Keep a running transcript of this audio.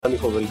in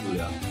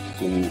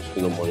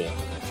Omonoia.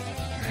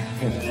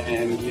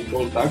 And we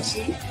called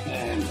taxi,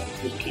 and I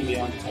put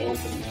Killian, I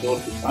opened the door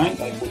behind,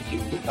 I put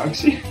him to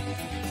taxi,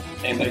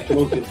 and I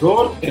closed the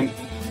door, and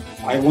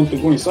I want to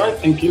go inside,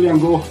 and Killian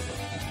go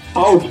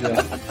out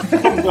there.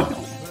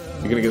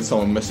 You're going to get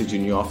someone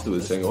messaging you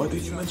afterwards saying, why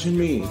did you mention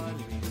me?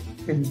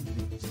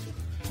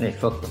 Hey,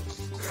 fuck them.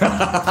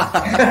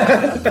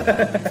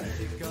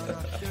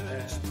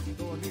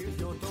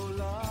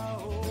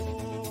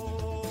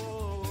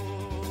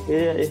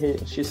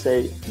 She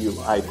say,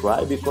 I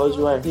cry because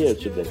you are here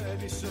today.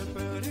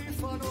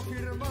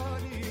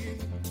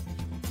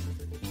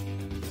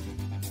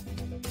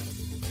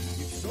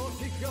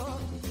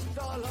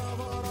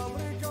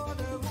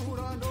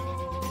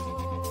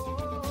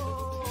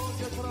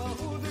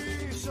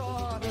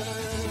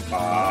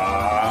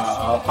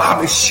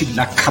 Πάμε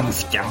σιλά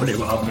καμουφιά, βρε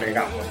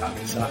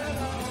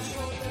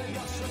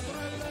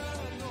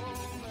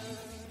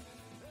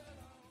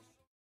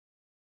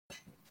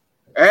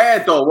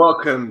Edo,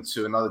 welcome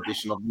to another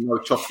edition of No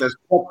Chocolates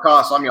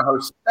Podcast. I'm your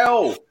host,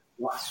 STEL.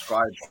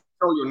 Subscribe,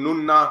 tell your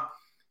nunna.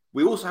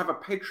 We also have a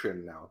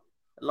Patreon now,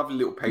 a lovely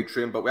little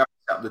Patreon, but we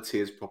haven't set up the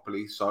tiers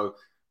properly, so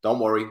don't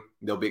worry,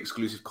 there'll be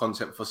exclusive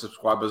content for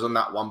subscribers on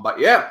that one. But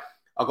yeah,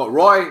 I've got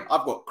Roy,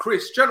 I've got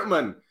Chris.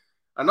 Gentlemen,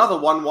 another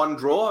 1-1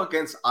 draw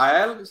against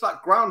AEL. It's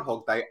like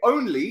Groundhog Day.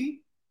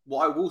 Only,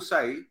 what I will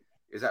say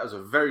is that it was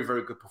a very,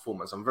 very good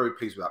performance. I'm very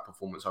pleased with that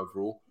performance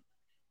overall.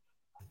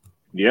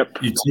 Yep.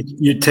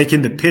 You're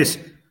taking the piss.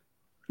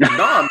 No,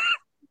 I'm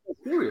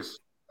serious.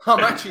 I'm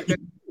actually dead.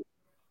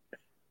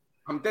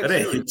 I'm dead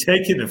serious. You're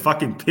taking the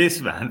fucking piss,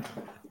 man.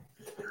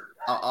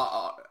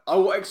 I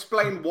will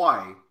explain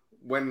why.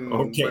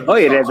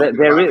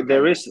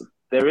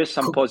 There is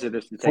some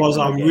positives to take. Because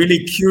I'm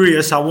really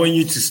curious. I want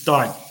you to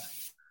start.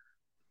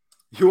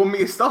 You want me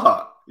to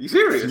start? Are you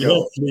serious?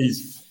 Yeah, please.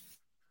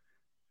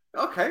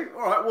 Okay,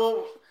 all right.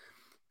 Well,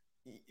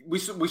 we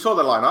saw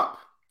the lineup,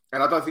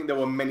 and I don't think there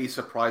were many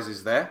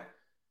surprises there.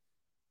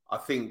 I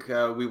think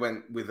we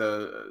went with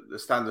the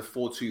standard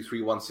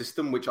 4-2-3-1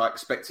 system, which I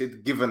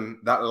expected given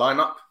that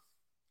lineup.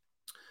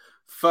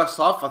 First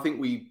half, I think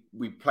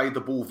we played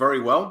the ball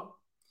very well.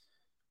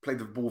 Played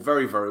the ball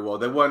very, very well.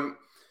 There weren't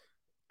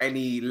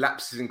any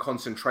lapses in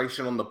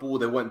concentration on the ball.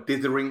 They weren't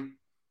dithering.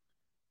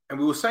 And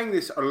we were saying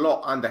this a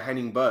lot under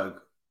Henningberg.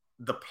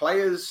 The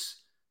players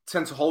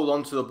tend to hold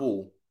on to the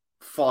ball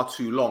far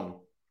too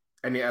long.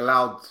 And it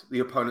allowed the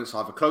opponents to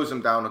either close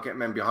them down or get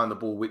men behind the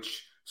ball,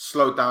 which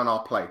slowed down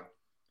our play.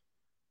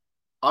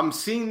 I'm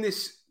seeing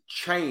this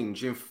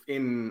change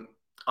in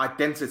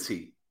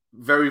identity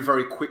very,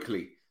 very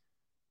quickly.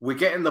 We're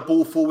getting the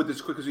ball forward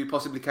as quick as we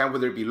possibly can,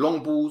 whether it be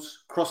long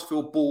balls,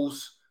 crossfield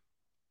balls,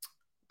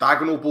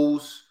 diagonal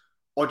balls,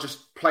 or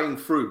just playing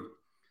through.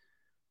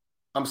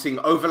 I'm seeing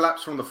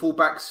overlaps from the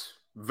fullbacks,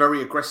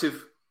 very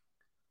aggressive.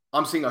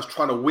 I'm seeing us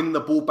trying to win the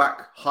ball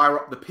back higher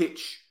up the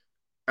pitch.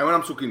 And when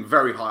I'm talking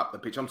very high up the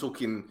pitch, I'm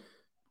talking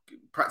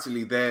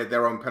practically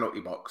their own penalty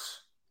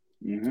box.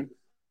 Mm-hmm.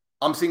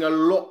 I'm seeing a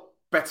lot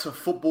better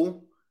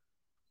football.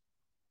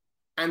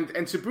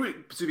 And to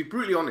be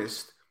brutally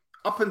honest,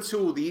 up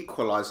until the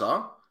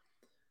equaliser,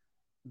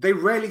 they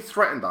rarely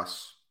threatened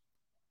us.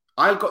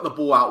 I got the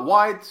ball out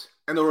wide,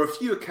 and there were a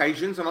few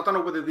occasions, and I don't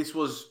know whether this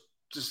was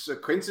just a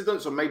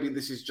coincidence or maybe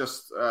this is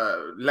just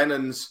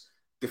Lennon's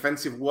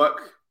defensive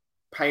work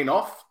paying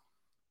off.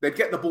 They'd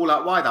get the ball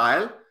out wide,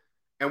 AEL,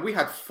 and we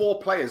had 4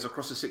 players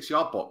across the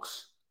 6-yard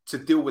box to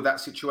deal with that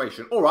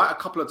situation. All right, a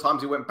couple of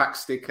times he went back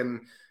stick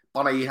and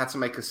Bonai had to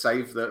make a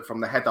save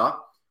from the header,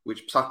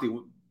 which Psati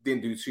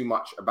didn't do too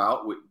much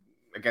about,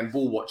 again,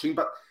 ball watching.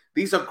 But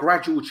these are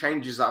gradual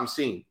changes that I'm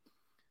seeing.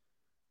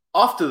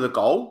 After the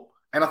goal,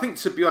 and I think,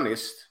 to be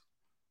honest,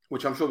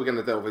 which I'm sure we're going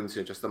to delve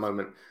into in just a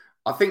moment,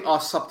 I think our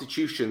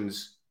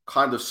substitutions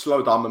kind of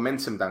slowed our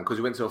momentum down because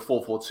we went to a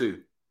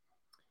 4-4-2.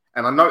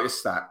 And I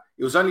noticed that.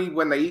 It was only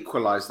when they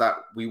equalised that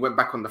we went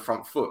back on the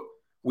front foot.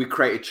 We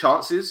created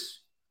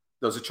chances.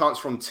 There was a chance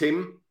from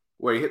Tim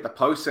where he hit the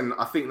post, and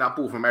I think that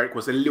ball from Eric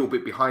was a little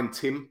bit behind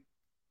Tim.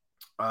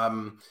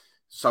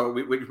 So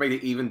which made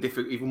it even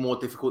more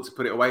difficult to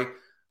put it away.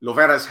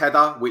 Lovera's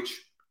header,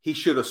 which he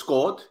should have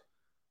scored.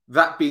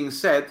 That being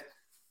said,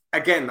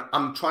 again,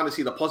 I'm trying to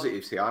see the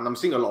positives here, and I'm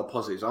seeing a lot of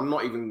positives. I'm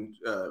not even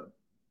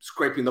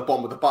scraping the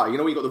bottom of the bar. You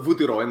know, when you got the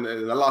Vudiro and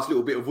the last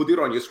little bit of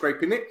Vudiro and you're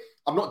scraping it?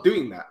 I'm not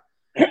doing that.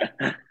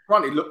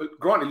 Granted,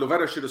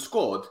 Lovera should have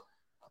scored,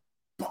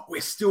 but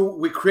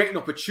we're creating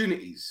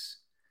opportunities.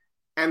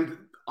 And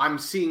I'm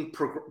seeing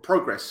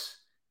progress.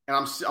 And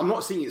I'm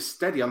not seeing it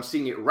steady, I'm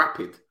seeing it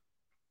rapid.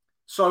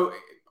 So,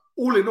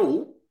 all in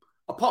all,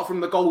 apart from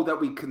the goal that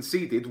we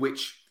conceded,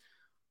 which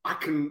I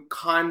can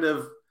kind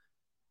of...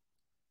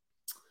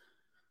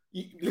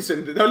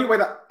 Listen, the only way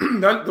that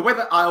the way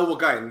that AEL were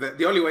going,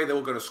 the only way they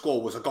were going to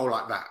score was a goal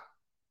like that.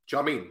 Do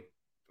you know what I mean?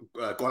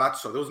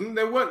 Golazzo.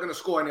 They weren't going to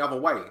score any other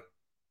way.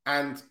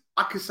 And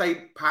I could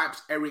say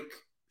perhaps Eric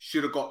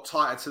should have got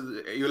tighter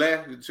to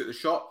Euler, who took the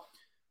shot.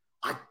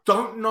 I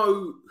don't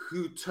know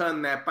who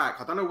turned their back.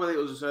 I don't know whether it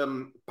was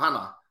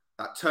Banner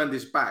that turned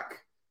his back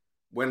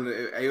when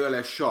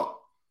AEL shot,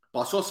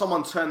 but I saw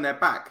someone turn their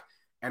back,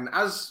 and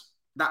as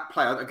that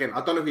player, again,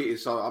 I don't know who it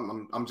is, so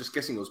I'm just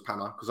guessing it was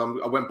Pana, because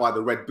I went by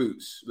the red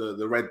boots,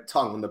 the red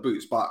tongue on the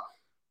boots, but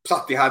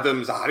Psati had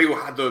them, Zahario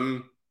had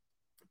them,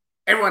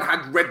 everyone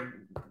had red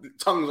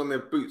tongues on their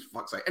boots, for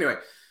fuck's sake. Anyway,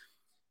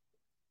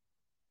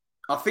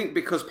 I think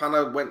because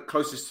Pana went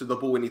closest to the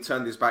ball when he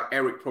turned his back,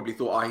 Eric probably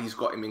thought, he's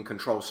got him in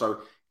control.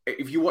 So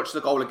if you watch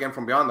the goal again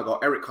from behind the goal,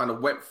 Eric kind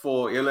of went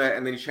for Ile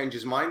and then he changed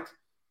his mind.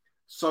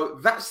 So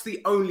that's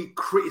the only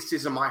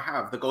criticism I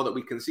have, the goal that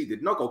we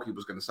conceded. No goalkeeper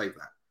was going to save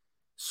that.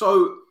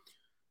 So,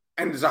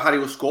 and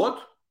Zahario scored,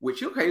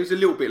 which, okay, he was a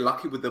little bit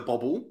lucky with the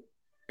bobble.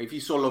 If you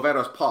saw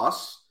Lovera's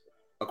pass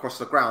across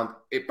the ground,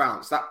 it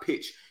bounced. That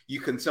pitch, you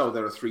can tell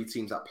there are 3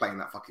 teams that play in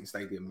that fucking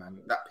stadium, man.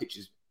 That pitch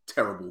is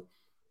terrible,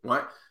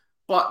 right?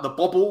 But the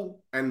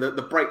bobble and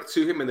the break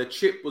to him and the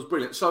chip was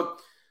brilliant. So,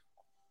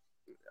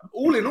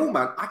 all in all,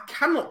 man, I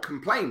cannot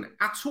complain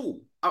at all.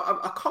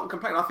 I can't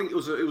complain. I think it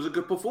was a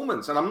good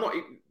performance, and I'm not.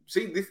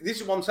 See, this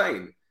is what I'm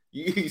saying.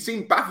 You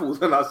seem baffled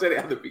when I said it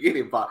at the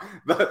beginning, but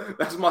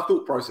that's my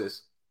thought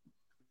process.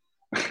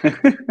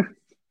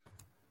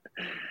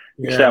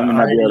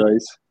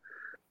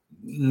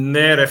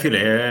 Ναι, ρε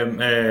φίλε,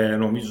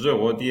 νομίζω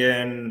εγώ ότι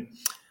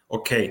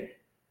okay.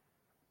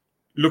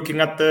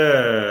 Looking at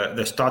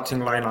the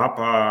starting lineup,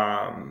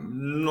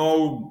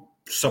 no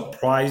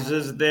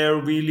surprises there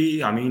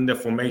really. I mean, the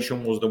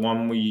formation was the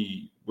one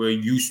we were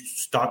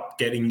start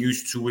getting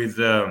used to with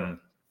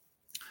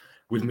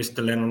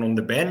Mr. Lennon on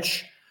the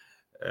bench.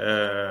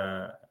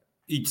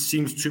 It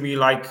seems to me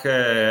like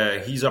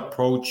his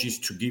approach is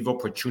to give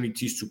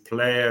opportunities to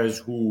players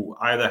who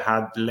either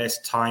had less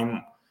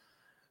time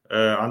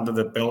under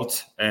the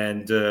belt,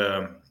 and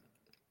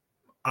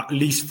at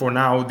least for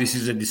now, this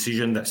is a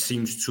decision that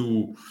seems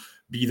to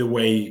be the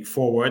way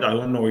forward. I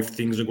don't know if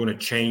things are going to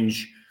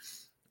change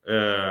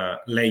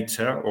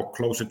later or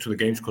closer to the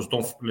games, because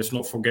let's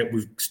not forget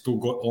we've still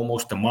got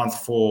almost a month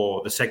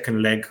for the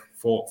second leg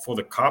for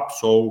the cup.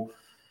 So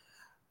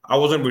I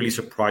wasn't really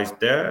surprised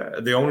there.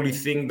 The only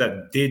thing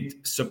that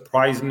did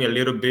surprise me a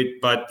little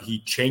bit, but he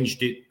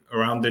changed it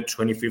around the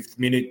 25th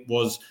minute,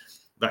 was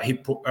that he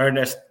put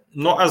Ernest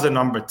not as a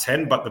number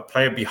 10, but the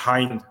player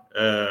behind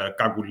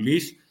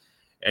Kagoulis,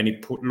 and he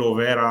put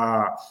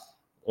Lovera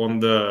on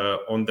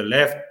the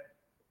left,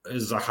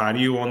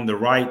 Zahario on the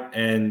right,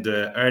 and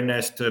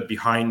Ernest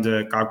behind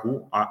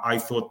Kagu. I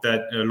thought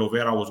that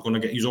Lovera was going to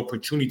get his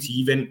opportunity.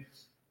 Even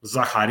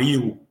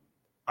Zahario,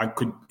 I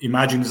could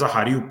imagine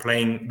Zahario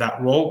playing that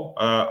role.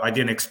 I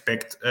didn't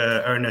expect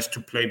Ernest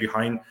to play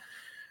behind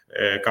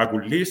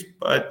Kagoulis,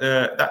 but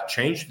that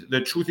changed.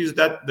 The truth is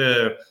that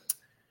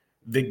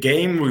the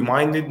game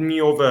reminded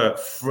me of a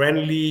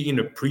friendly in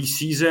a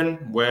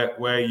preseason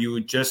where you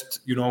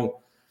just,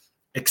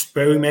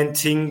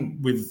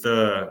 experimenting with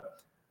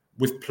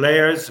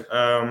players.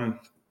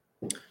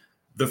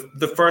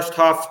 The first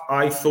half,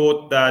 I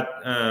thought that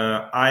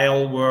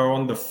AEL were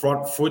on the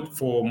front foot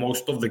for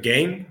most of the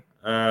game.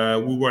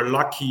 We were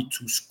lucky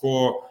to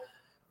score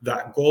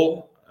that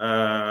goal,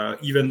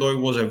 even though it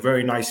was a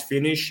very nice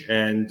finish.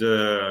 And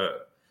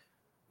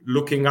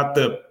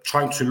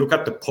trying to look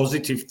at the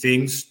positive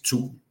things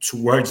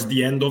towards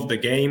the end of the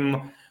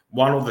game,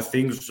 one of the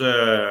things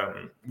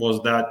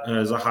was that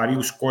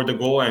Zahario scored the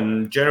goal,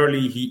 and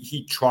generally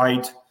he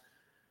tried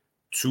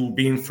to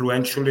be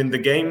influential in the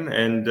game,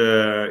 and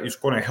it's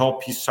going to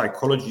help his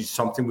psychology.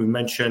 Something we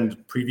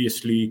mentioned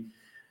previously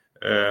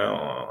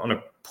on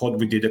a pod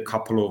we did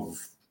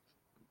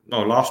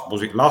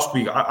last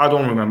week? I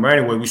don't remember.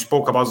 Anyway, we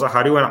spoke about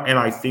Zahario, and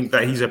I think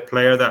that he's a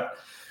player that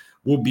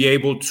will be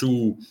able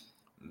to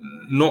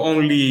not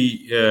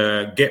only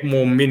get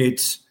more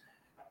minutes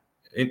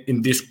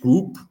in this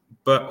group,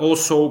 but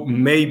also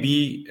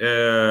maybe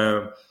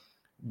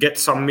get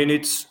some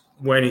minutes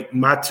when it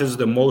matters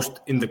the most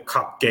in the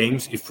cup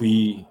games, if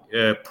we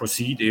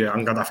proceed,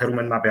 αν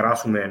καταφέρουμε να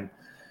περάσουμε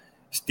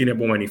στην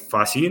επόμενη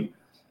φάση.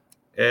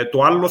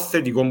 Το άλλο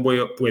θετικό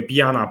που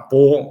επία να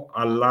πω,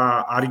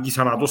 αλλά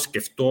άργησα να το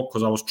σκεφτώ,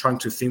 because I was trying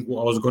to think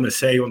what I was going to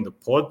say on the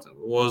pod,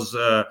 was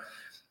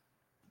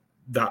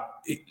that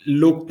it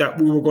looked that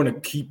we were going to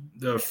keep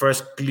the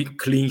first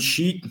clean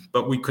sheet,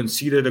 but we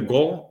conceded a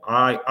goal.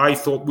 I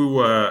thought we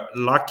were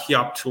lucky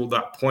up till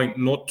that point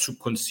not to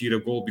concede a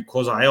goal,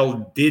 because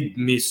AEL did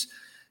miss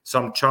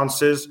some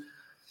chances,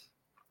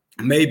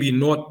 maybe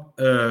not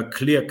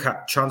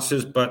clear-cut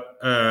chances, but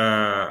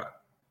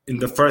in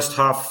the first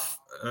half,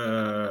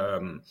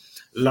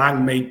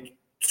 Lang made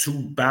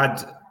 2 bad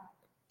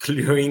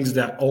clearings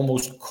that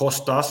almost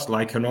cost us,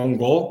 like an own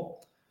goal.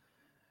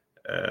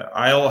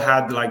 AEL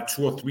had like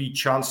 2 or 3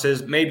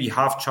 chances, maybe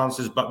half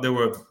chances, but they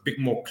were a bit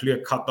more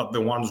clear-cut than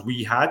the ones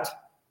we had.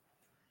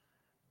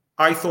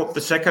 I thought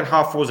the second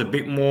half was a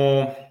bit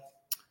more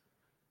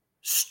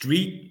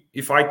street,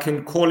 if I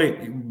can call it.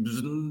 It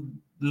was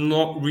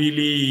not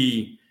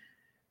really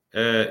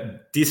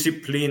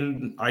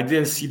disciplined. I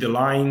didn't see the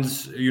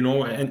lines,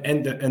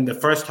 and the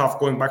first half,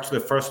 going back to the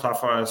first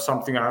half,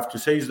 something I have to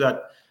say is that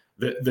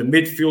the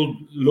midfield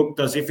looked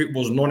as if it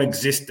was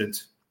non-existent.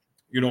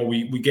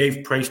 we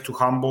gave praise to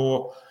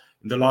Hamburg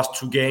in the last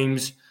 2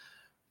 games,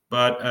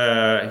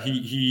 but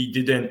he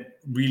didn't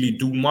really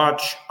do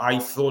much. I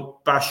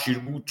thought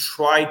Bashir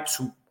tried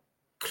to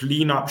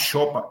clean up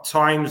shop at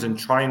times and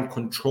try and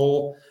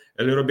control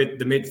a little bit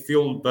the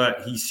midfield,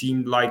 but he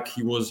seemed like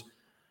he was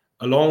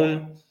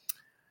alone.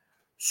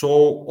 So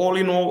all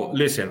in all,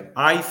 listen,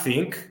 I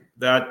think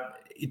that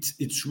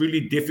it's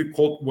really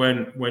difficult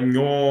when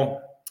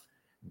you're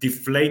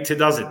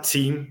deflated as a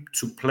team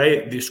to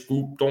play at this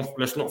group.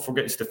 Let's not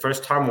forget, it's the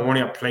first time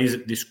Omonoia plays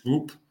at this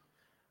group.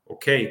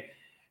 Okay.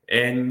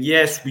 And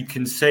yes, we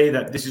can say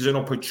that this is an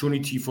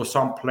opportunity for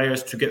some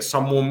players to get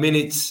some more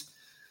minutes.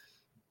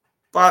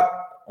 But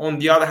on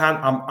the other hand,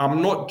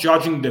 I'm not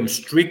judging them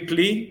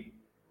strictly,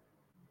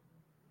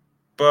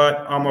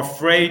 but I'm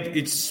afraid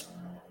this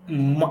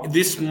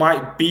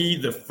might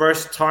be the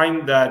first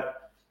time that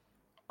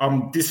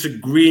I'm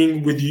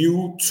disagreeing with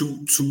you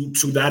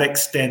to that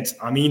extent.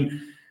 I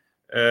mean,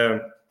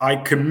 I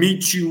can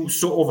meet you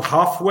sort of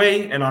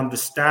halfway and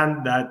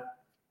understand that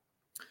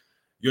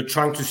you're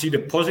trying to see the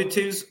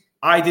positives.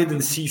 I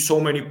didn't see so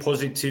many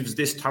positives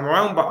this time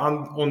around, but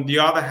on the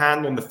other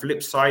hand, on the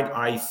flip side,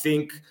 I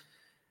think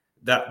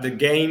that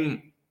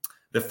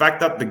the fact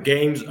that the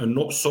games are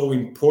not so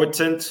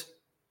important,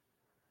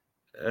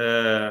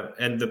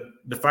 and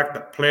the fact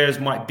that players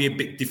might be a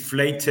bit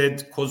deflated,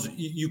 because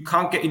you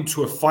can't get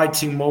into a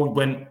fighting mode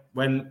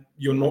when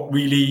you're not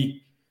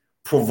really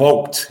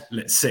provoked,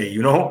 let's say,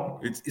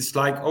 it's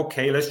like,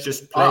 okay, let's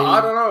just play. I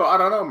don't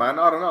know, man.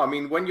 I don't know. I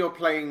mean, when you're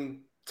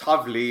playing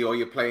Tavli or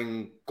you're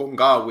playing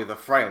Gonga with a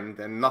friend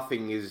and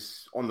nothing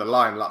is on the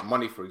line, like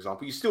money, for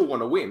example, you still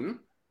want to win,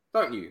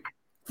 don't you?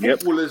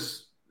 Yep.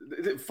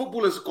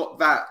 Footballers got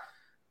that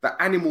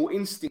animal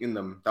instinct in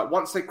them that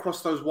once they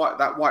cross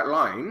that white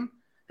line,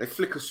 they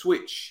flick a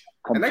switch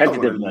and they don't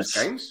want to lose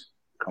games.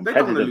 They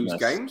don't want to lose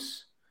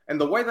games.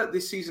 And the way that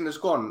this season has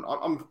gone,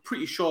 I'm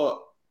pretty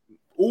sure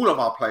all of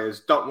our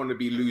players don't want to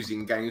be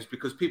losing games,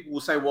 because people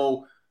will say,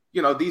 well,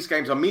 these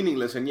games are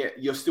meaningless and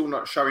yet you're still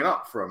not showing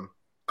up for them,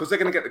 because they're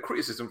going to get the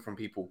criticism from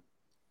people.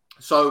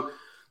 So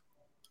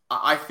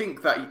I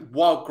think that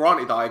while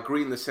granted, I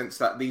agree in the sense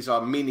that these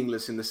are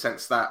meaningless in the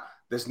sense that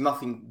there's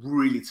nothing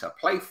really to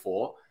play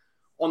for.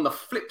 On the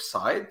flip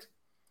side,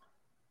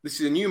 this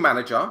is a new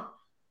manager.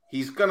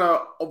 He's going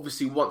to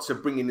obviously want to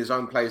bring in his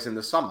own players in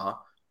the summer,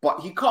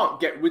 but he can't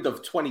get rid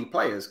of 20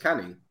 players,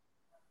 can he?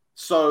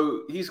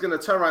 So he's going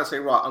to turn around and say,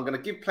 right, I'm going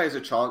to give players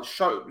a chance,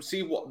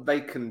 see what they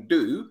can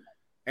do.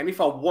 And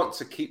if I want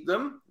to keep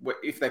them,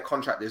 if their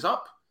contract is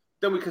up,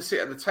 then we can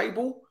sit at the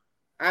table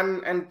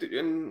and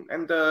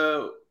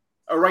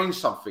arrange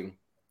something.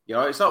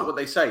 It's not what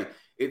they say.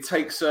 It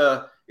takes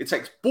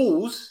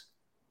balls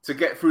to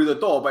get through the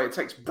door, but it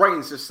takes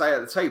brains to stay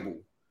at the table.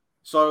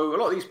 So a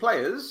lot of these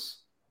players,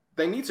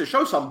 they need to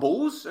show some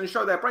balls and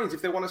show their brains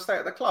if they want to stay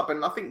at the club.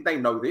 And I think they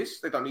know this.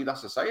 They don't need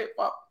us to say it.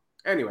 But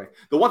anyway,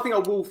 the one thing I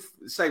will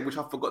say, which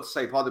I forgot to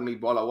say, pardon me,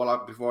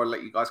 before I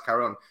let you guys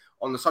carry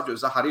on the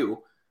subject of Zaharil,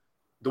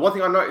 the one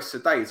thing I noticed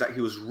today is that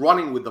he was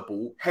running with the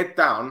ball, head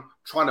down,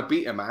 trying to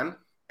beat a man.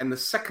 And the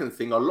second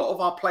thing, a lot of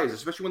our players,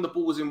 especially when the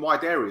ball was in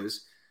wide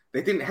areas,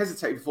 they didn't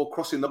hesitate before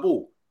crossing the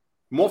ball.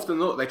 More often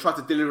than not, they tried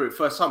to deliver it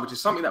first time, which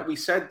is something that we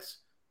said,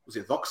 was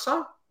it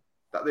Doxa?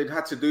 That they'd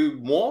had to do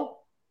more?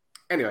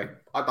 Anyway,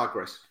 I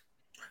digress.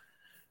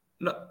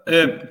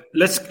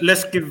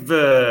 Let's give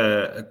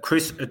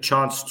Chris a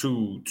chance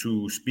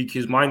to speak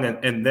his mind,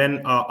 and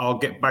then I'll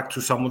get back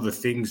to some of the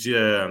things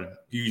you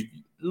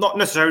not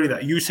necessarily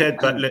that you said,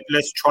 but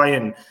let's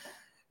try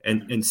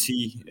and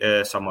see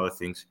some other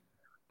things.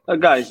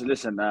 Guys,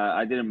 listen,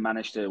 I didn't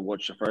manage to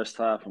watch the first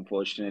half.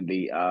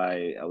 Unfortunately,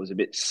 I was a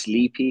bit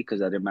sleepy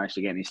because I didn't manage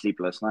to get any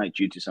sleep last night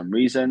due to some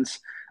reasons.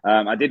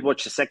 I did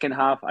watch the second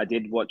half. I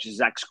did watch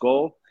Zach's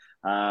goal.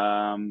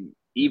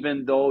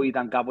 Even though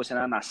ήταν κάπως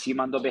ένα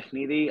ασήμαντο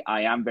παιχνίδι,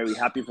 I am very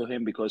happy for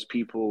him, because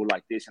people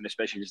like this, and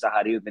especially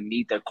Zaharil, they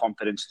need their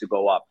confidence to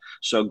go up.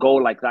 So a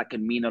goal like that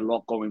can mean a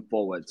lot going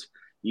forward,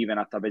 even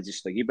at παίζεις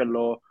στο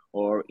γήπεδο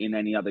or in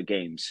any other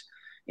games.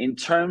 In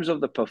terms of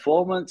the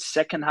performance,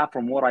 second half,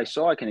 from what I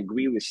saw, I can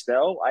agree with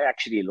STEL. I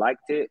actually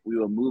liked it. We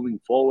were moving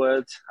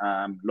forward.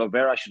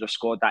 Lovera should have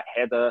scored that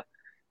header.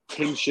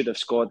 Tim should have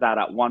scored that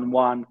at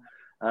 1-1.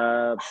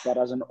 But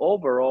as an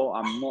overall,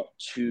 I'm not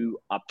too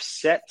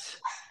upset.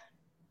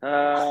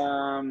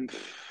 You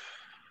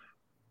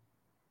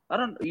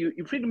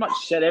pretty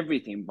much said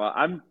everything, but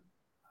I'm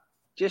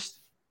just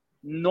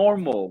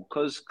normal,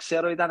 because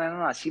ξέρω ήταν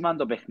ένα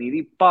ασήμαντο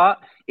παιχνίδι, but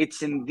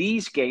it's in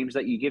these games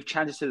that you give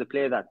chances to the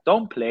player that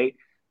don't play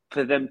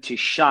for them to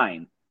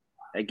shine.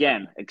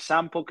 Again,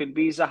 example could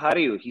be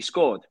Zaharil. He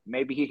scored.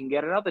 Maybe he can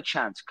get another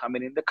chance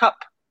coming in the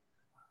cup.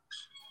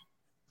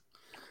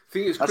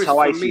 Chris, that's how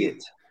I see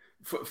it.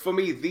 For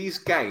me, these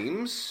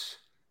games,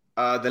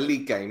 the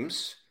league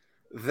games,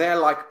 they're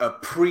like a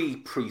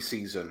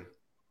pre-season.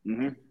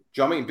 Mm-hmm. Do you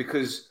know what I mean?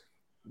 Because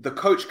the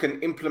coach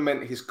can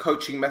implement his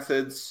coaching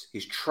methods,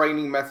 his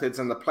training methods,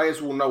 and the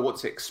players will know what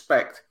to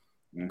expect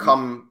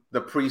come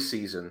the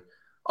pre-season.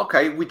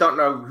 Okay, we don't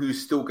know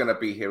who's still going to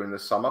be here in the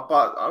summer,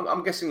 but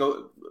I'm guessing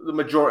the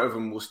majority of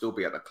them will still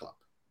be at the club,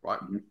 right?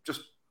 Mm-hmm.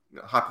 Just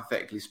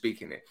hypothetically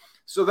speaking it.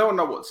 So they'll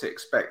know what to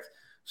expect.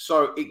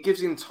 So it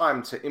gives him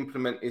time to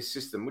implement his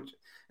system,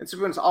 and to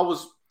be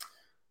honest,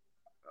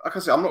 like I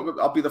said,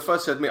 I'll be the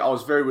first to admit I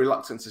was very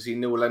reluctant to see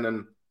Neil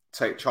Lennon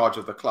take charge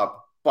of the club.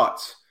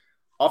 But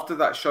after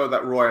that show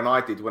that Roy and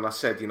I did, when I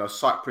said,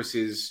 Cyprus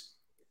is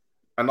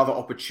another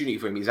opportunity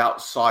for him. He's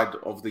outside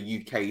of the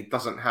UK. He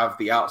doesn't have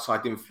the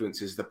outside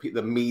influences,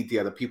 the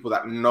media, the people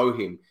that know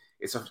him.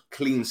 It's a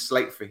clean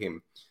slate for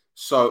him.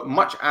 So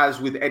much as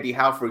with Eddie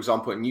Howe, for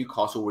example, at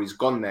Newcastle, where he's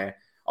gone there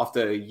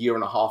after a year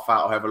and a half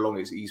out, or however long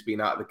he's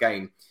been out of the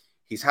game,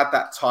 he's had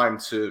that time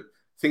to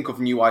think of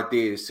new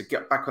ideas, to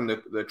get back on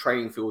the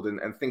training field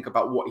and think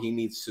about what he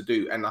needs to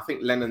do. And I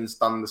think Lennon's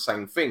done the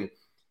same thing.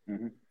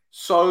 Mm-hmm.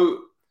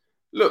 So,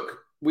 look,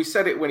 we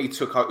said it when he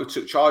took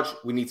charge.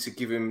 We need to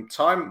give him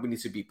time. We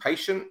need to be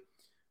patient.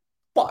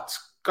 But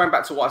going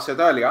back to what I said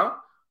earlier,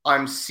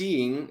 I'm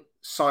seeing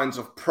signs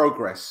of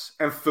progress.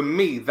 And for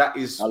me, that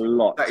is a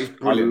lot. That is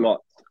brilliant.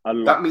 A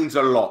lot. That means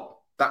a lot.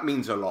 That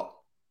means a lot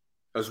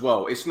as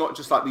well. It's not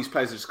just like these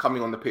players are just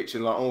coming on the pitch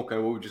and like, oh, okay,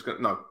 well, we're just going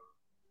to... No.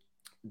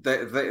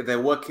 They're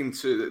working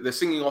they're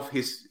singing off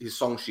his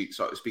song sheet,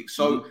 so to speak.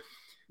 So,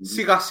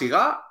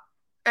 siga,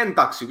 and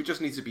Daxi, we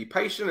just need to be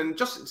patient and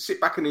just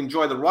sit back and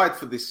enjoy the ride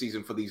for this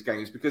season for these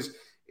games, because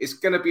it's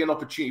going to be an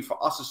opportunity for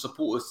us as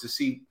supporters to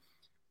see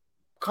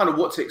kind of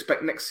what to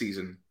expect next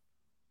season.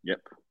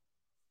 Yep.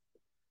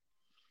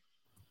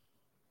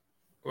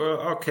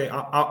 Well, okay,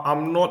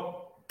 I'm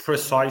not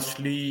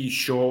precisely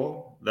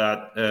sure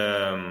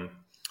that.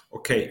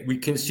 Okay, we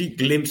can see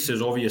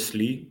glimpses,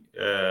 obviously,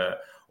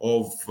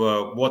 of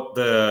what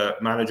the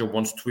manager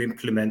wants to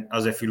implement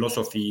as a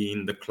philosophy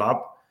in the club.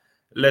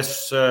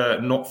 Let's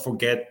not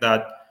forget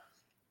that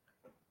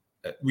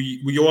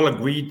we all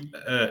agreed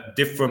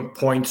different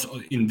points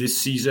in this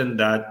season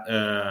that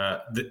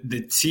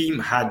the team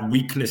had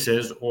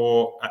weaknesses,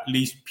 or at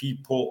least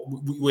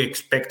we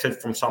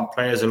expected from some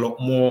players a lot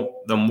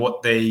more than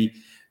what they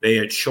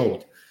had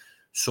showed.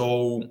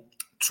 So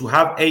to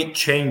have 8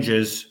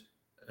 changes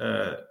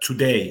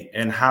today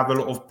and have a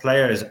lot of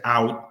players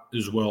out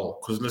as well,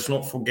 because let's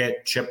not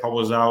forget Chepa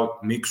was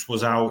out, Mix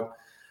was out,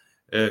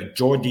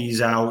 Jordi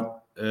is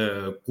out,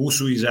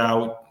 Gusu is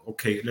out.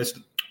 Okay,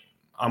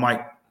 I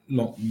might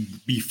not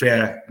be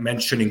fair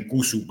mentioning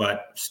Gusu,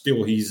 but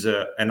still he's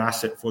an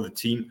asset for the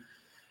team.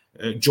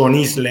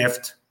 Johnny's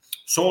left.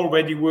 So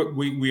already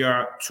we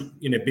are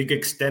in a big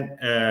extent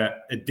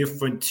a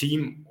different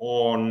team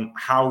on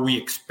how we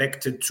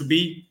expected to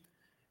be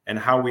and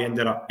how we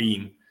ended up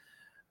being.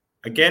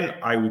 Again,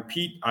 I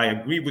repeat, I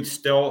agree with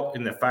STEL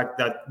in the fact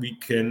that we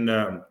can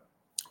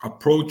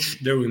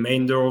approach the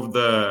remainder of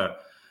the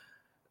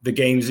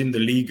games in the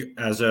league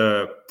as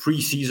a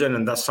pre-season,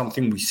 and that's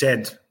something we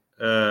said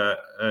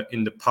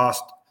in the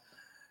past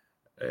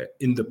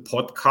in the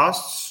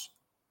podcasts.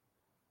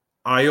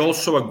 I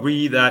also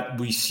agree that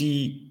we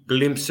see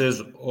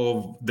glimpses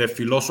of the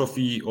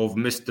philosophy of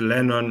Mr.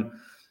 Lennon,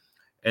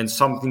 and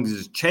something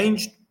has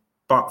changed.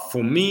 But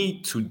for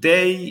me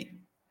today,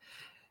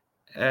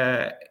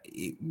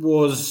 it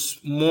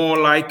was more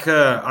like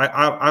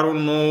I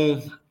don't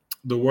know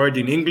the word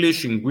in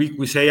English. In Greek,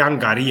 we say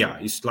angaria.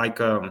 It's like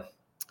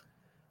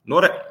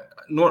not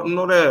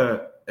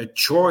a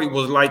chore. It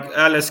was like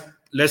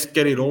let's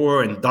get it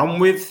over and done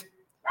with.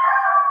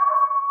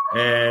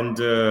 And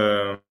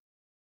that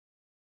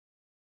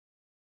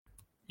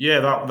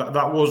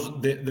was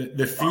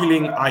the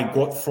feeling I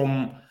got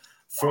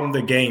from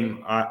the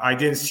game. I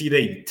didn't see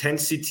the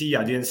intensity.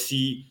 I didn't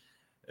see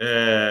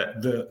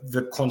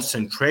the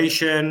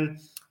concentration.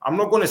 I'm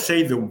not going to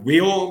say the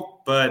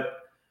will, but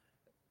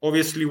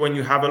obviously when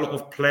you have a lot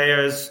of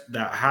players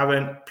that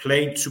haven't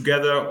played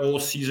together all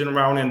season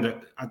round, and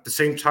at the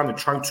same time they're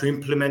trying to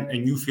implement a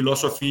new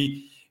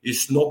philosophy,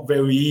 it's not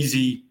very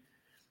easy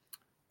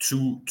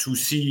to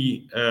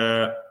see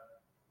a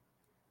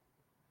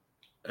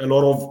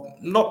lot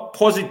of not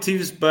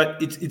positives,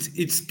 but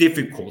it's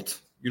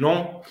difficult. You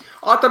know,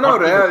 I don't know.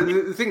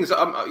 The things,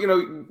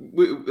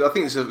 I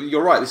think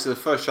you're right. This is the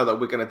first show that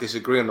we're going to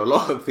disagree on a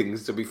lot of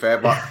things, to be fair.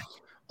 But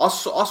I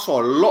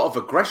saw a lot of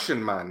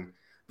aggression, man.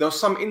 There were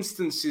some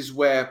instances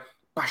where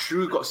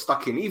Bashiru got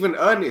stuck in. Even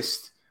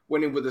Ernest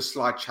went in with a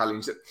slide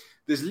challenge.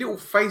 There's little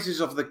phases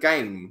of the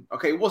game.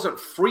 Okay, it wasn't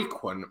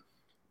frequent,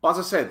 but as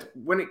I said,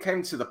 when it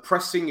came to the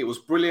pressing, it was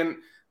brilliant.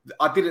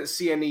 I didn't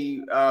see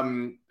any.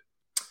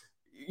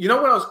 When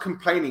I was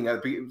complaining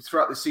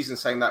throughout the season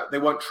saying that they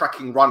weren't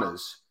tracking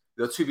runners,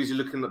 they were too busy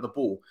looking at the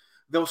ball.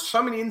 There were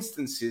so many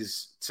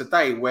instances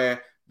today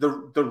where the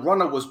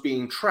runner was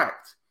being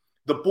tracked.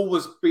 The ball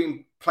was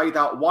being played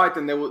out wide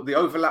and the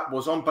overlap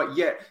was on. But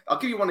yet, I'll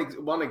give you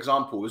one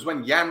example. It was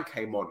when Jan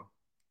came on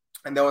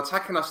and they were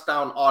attacking us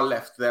down our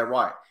left, their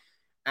right.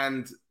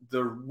 And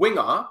the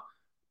winger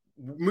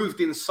moved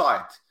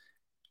inside.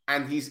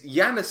 And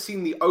Jan has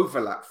seen the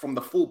overlap from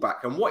the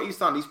fullback. And what he's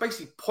done, he's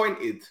basically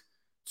pointed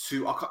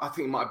to, I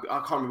think it might be, I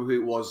can't remember who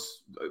it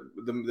was,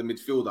 the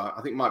midfielder.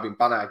 I think it might have been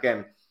Banner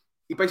again.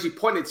 he basically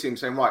pointed to him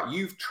saying, right,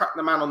 you've trapped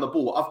the man on the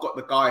ball. I've got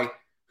the guy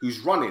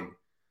who's running.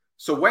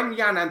 So when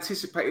Jan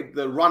anticipated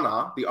the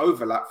runner, the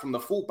overlap from the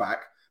fullback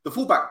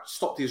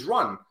stopped his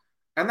run.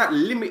 And that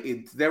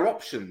limited their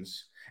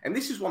options. And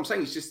this is what I'm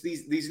saying. It's just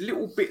these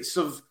little bits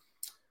of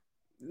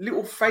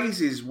little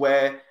phases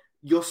where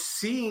you're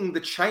seeing the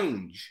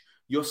change.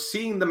 You're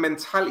seeing the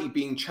mentality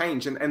being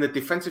changed and the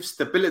defensive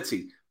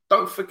stability.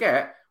 Don't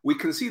forget, we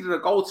conceded a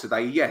goal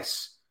today,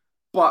 yes.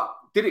 But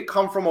did it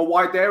come from a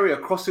wide area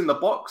crossing the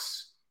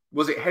box?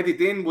 Was it headed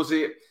in? Was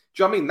it...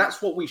 Do you know what I mean?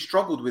 That's what we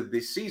struggled with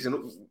this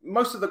season.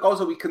 Most of the goals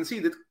that we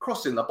conceded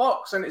crossing the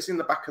box and it's in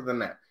the back of the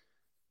net.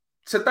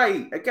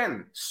 Today,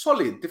 again,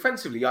 solid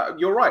defensively.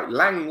 You're right.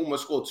 Lang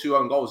almost scored 2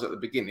 own goals at the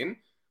beginning.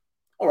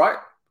 All right.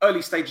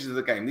 Early stages of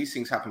the game. These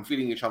things happen,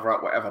 feeding each other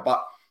out, whatever.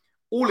 But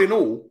all in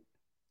all,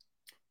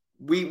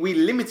 we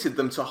limited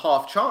them to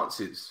half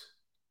chances.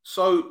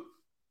 So,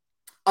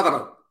 I don't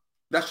know.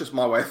 That's just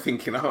my way of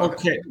thinking.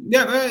 Okay.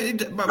 Yeah,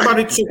 but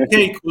it's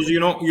okay because,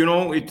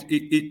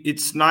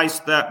 it's nice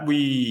that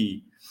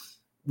we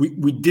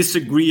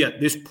disagree at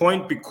this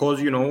point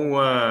because,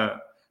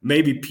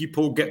 maybe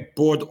people get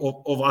bored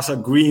of us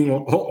agreeing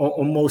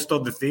on most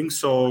of the things.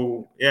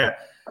 So yeah,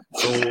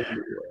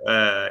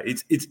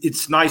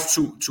 it's nice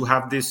to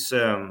have this.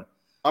 I'm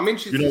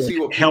interested to see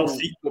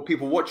what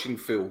people watching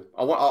feel.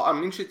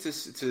 I'm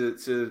interested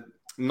to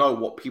know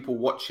what people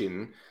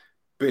watching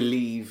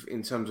believe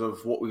in terms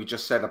of what we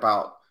just said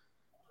about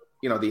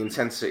the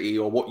intensity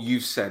or what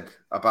you've said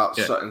about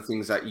certain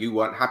things that you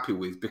weren't happy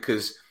with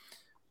because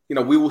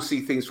we will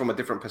see things from a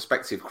different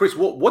perspective. Chris,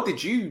 what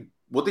did you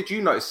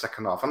notice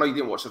second half? I know you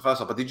didn't watch the first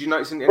half, but did you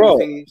notice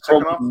anything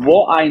second half?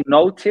 What I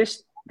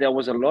noticed, there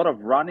was a lot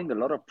of running, a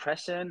lot of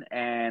pressing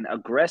and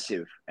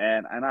aggressive.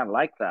 And I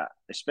like that,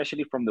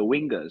 especially from the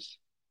wingers.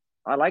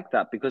 I like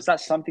that because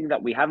that's something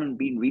that we haven't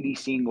been really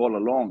seeing all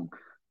along.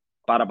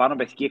 We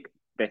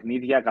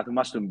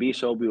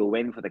were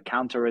waiting for the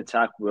counter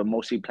attack. We were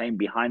mostly playing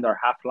behind our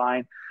half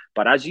line.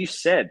 But as you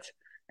said,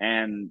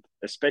 and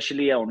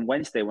especially on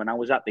Wednesday when I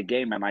was at the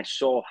game and I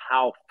saw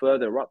how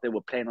further up they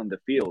were playing on the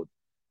field,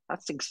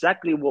 that's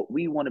exactly what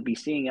we want to be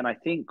seeing. And I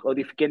think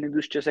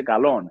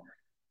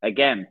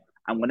again,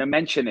 I'm going to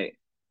mention it.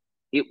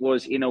 It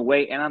was in a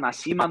way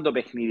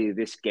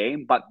this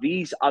game, but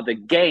these are the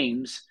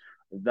games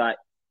that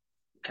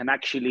can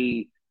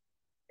actually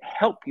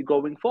help you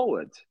going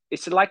forward.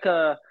 It's like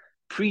a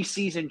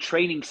pre-season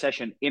training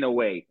session in a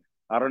way.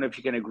 I don't know if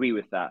you can agree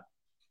with that.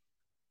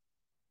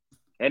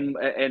 And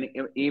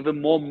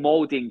even more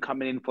molding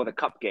coming in for the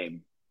cup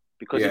game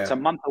because it's a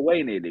month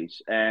away nearly.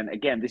 And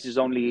again, this is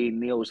only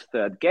Neil's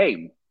 3rd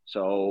game.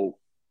 So,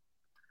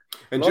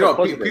 and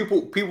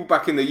people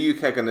back in the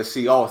UK are going to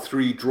see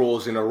 3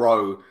 draws in a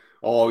row.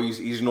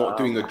 He's not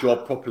doing a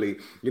job properly,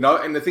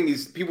 And the thing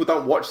is, people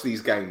don't watch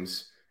these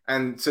games.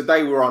 And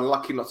today we were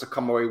unlucky not to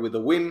come away with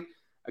a win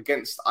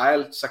against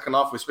AEL second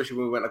half, especially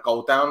when we went a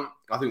goal down.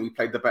 I think we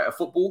played the better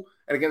football.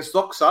 And against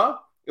Doxa,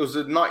 it was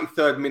a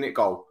 93rd minute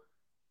goal,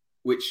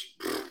 which,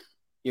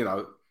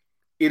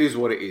 it is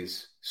what it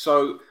is.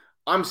 So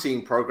I'm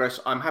seeing progress.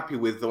 I'm happy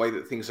with the way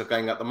that things are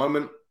going at the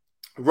moment.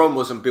 Rome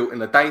wasn't built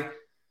in a day.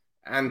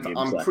 And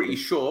exactly.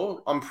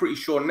 I'm pretty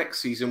sure next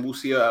season we'll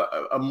see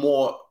a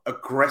more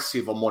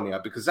aggressive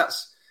Omonoia because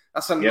that's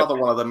another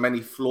one of the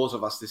many flaws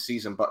of us this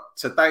season. But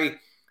today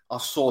I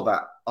saw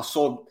that. I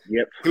saw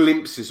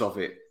glimpses of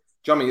it.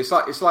 Do you know what I mean?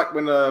 It's like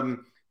when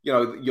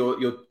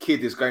your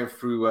kid is going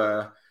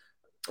through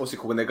what's it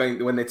called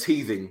when they're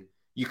teething.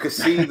 You can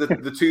see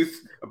the tooth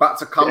about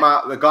to come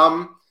out the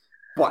gum,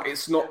 but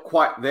it's not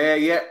quite there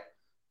yet.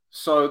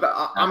 So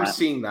I'm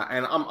seeing that,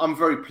 and I'm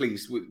very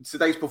pleased with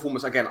today's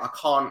performance. Again, I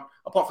can't,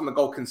 apart from the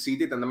goal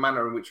conceded and the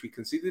manner in which we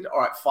conceded. All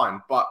right,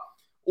 fine, but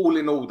all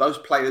in all, those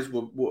players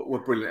were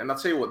brilliant. And I'll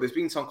tell you what, there's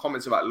been some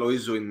comments about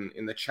Loizo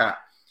in the chat,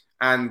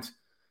 and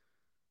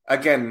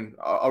again,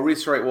 I'll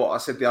reiterate what I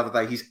said the other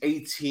day. He's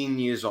 18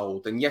 years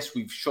old, and yes,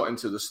 we've shot him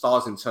to the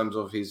stars in terms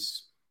of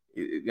his,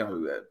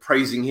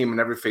 praising him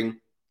and everything.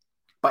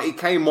 But he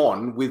came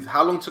on with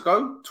how long to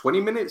go? 20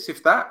 minutes,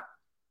 if that.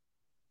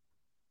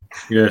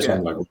 Yeah,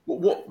 something like that.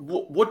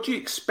 What do you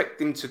expect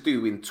him to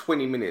do in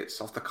 20 minutes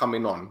after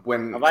coming on?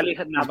 When of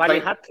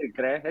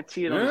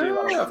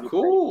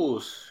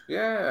course,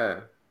 yeah.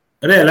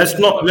 Yeah, let's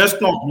not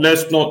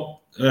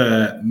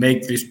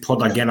make this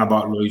pod again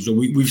about Loizo.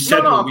 We've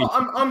said.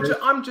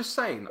 I'm just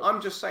saying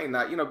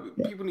that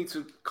people need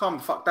to calm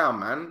the fuck down,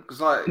 man. Because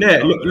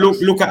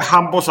look at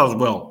Hambos as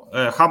well.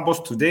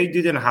 Hambos today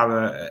didn't have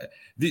a.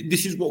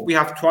 This is what we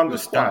have to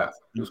understand.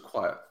 He was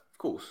quiet. Of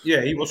course.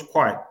 Yeah, he was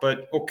quiet,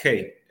 but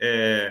okay.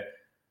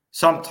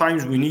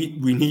 Sometimes we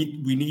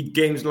need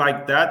games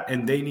like that,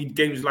 and they need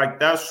games like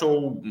that.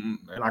 So,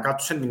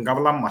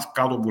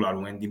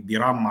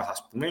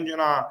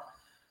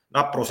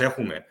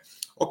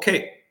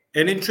 okay,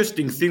 an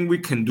interesting thing we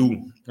can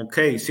do.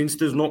 Okay, since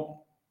there's not,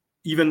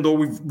 even though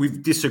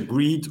we've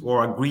disagreed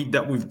or agreed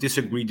that we've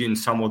disagreed in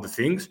some of the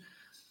things.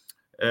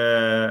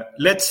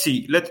 Let's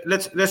see.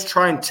 Let's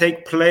try and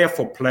take player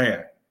for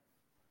player.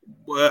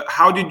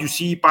 How did you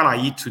see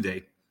Panayit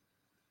today?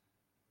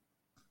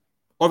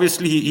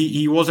 obviously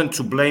he wasn't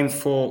to blame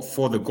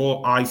for the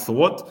goal, I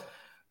thought.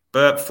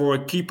 But for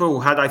a keeper who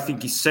had, I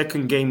think, his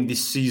second game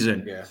this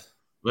season,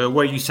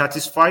 were you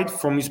satisfied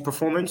from his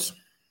performance?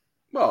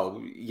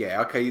 Well, yeah,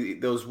 okay.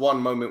 There was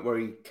one moment where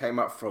he came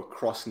out for a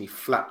cross and he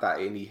flapped at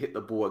it and he hit the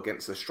ball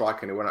against the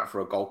striker and it went out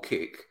for a goal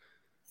kick.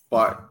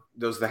 But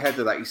there was the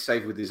header that he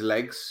saved with his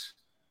legs.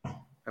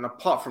 And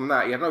apart from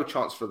that, he had no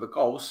chance for the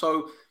goal.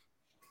 So,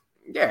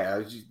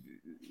 yeah,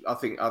 I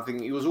think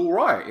he was all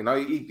right. You know,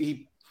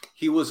 he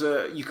was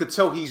you could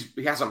tell he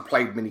hasn't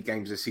played many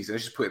games this season.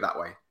 Let's just put it that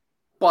way.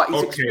 But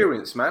he's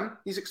experienced, man.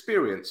 He's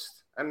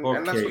experienced, and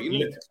that's what you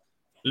need.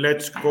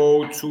 Let's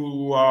go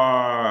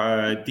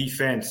to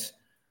defense.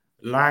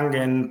 Lang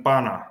and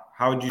Bana.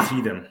 How do you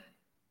see them?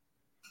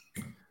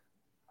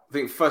 I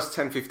think first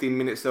 10, 15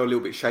 minutes, they were a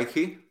little bit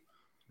shaky.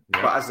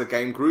 Yeah. But as the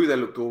game grew, they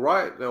looked all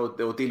right. They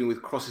were dealing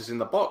with crosses in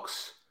the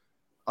box.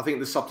 I think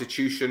the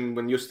substitution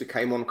when Justa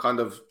came on kind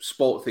of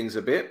spoilt things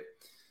a bit.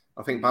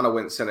 I think Bana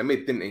went centre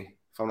mid, didn't he?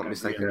 If I'm not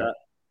mistaken.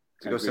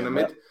 To go centre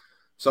mid.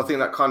 So I think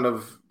that kind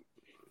of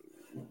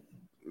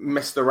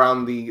messed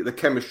around the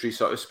chemistry,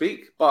 so to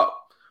speak. But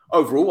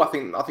overall, I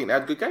think they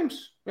had good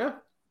games. Yeah.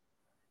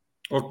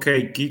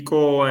 Okay,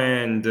 Kiko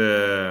and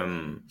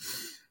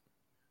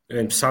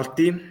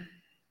Salti.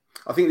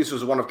 I think this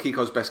was one of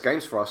Kiko's best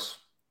games for us,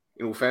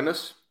 in all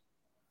fairness,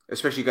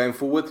 especially going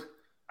forward.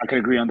 I can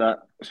agree on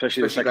that,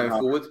 especially going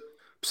forward.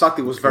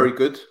 Salti was very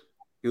good.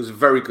 He was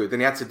very good.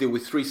 And he had to deal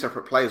with 3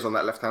 separate players on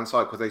that left-hand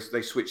side because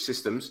they switched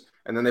systems.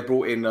 And then they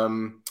brought in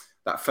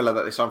that fella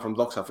that they signed from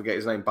Doxa, I forget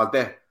his name,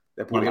 Balde.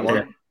 They brought him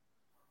on.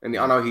 And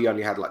I know he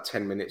only had like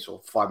 10 minutes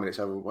or 5 minutes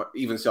over. But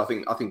even so, I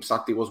think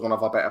Salti was one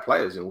of our better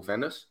players, in all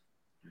fairness.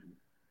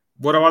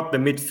 What about the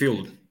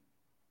midfield?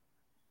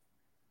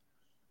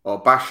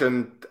 Bash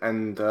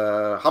and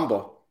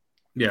Humber.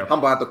 Yeah.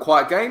 Humber had the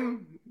quiet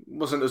game.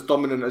 Wasn't as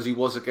dominant as he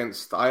was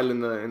against AEL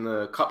in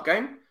the cup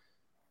game.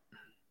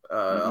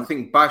 I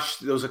think Bash,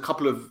 there was a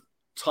couple of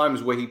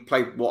times where he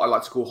played what I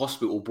like to call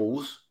hospital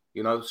balls,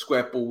 you know,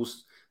 square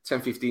balls,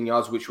 10, 15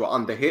 yards, which were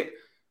under hit.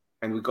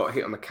 And we got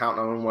hit on the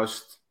counter and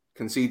almost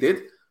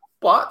conceded.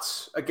 But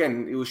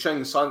again, he was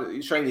showing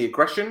the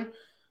aggression.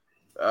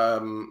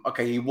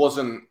 He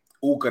wasn't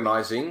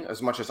organising as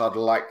much as I'd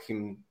like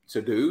him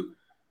to do.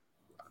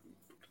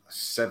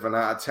 7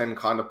 out of 10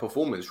 kind of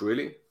performance,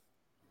 really.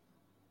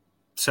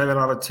 7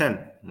 out of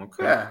 10.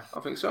 Okay. Yeah, I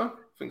think so.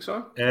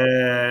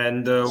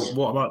 And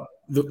what about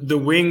the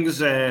wings?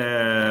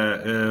 Zachariu,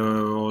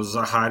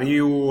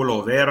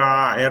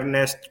 Lovera,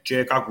 Ernest,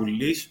 Cheka,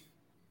 Gullis?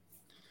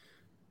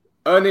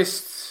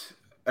 Ernest,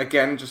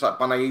 again, just like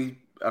Banai,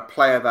 a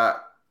player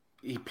that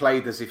he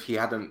played as if he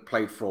hadn't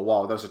played for a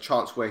while. There was a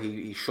chance where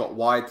he shot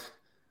wide,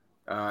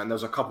 and there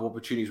was a couple of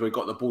opportunities where he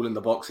got the ball in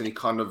the box and he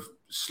kind of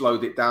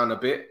slowed it down a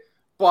bit.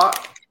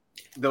 But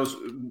there was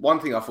one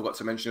thing I forgot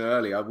to mention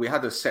earlier. We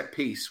had a set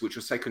piece which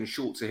was taken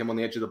short to him on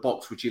the edge of the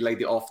box, which he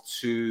laid it off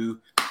to.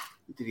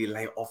 Who did he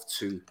lay it off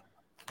to?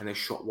 And they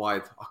shot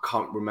wide. I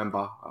can't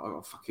remember.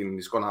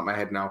 It's gone out of my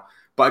head now.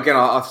 But again,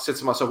 I said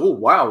to myself, "Oh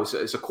wow,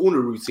 it's a corner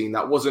routine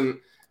that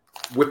wasn't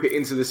whip it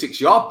into the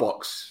 6-yard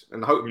box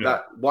and hope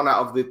that 1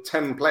 out of the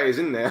 10 players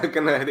in there are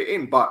going to head it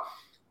in." But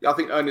I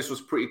think Ernest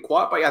was pretty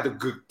quiet, but he had a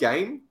good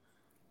game.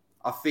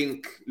 I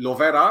think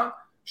Lovera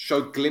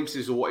showed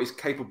glimpses of what he's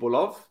capable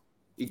of.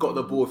 He got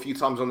the ball a few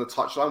times on the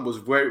touchline, was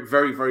very,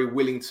 very, very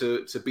willing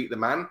to beat the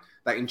man.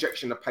 That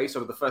injection of pace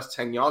over the first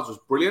 10 yards was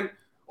brilliant.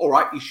 All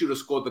right, he should have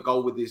scored the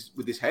goal with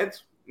his head,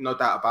 no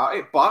doubt about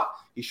it. But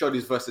he showed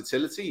his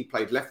versatility. He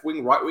played left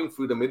wing, right wing,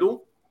 through the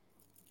middle.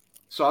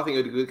 So I think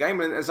it was a good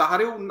game. And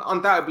Zaharil,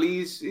 undoubtedly,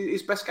 is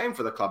his best game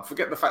for the club.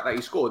 Forget the fact that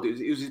he scored.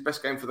 It was his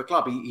best game for the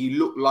club. He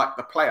looked like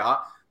the player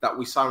that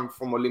we signed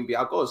from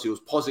Olympiacos. He was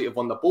positive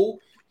on the ball.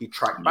 He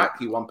tracked back.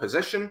 He won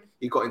possession.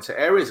 He got into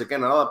areas.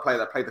 Again, another player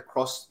that played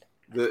across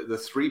the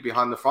 3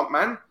 behind the front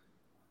man.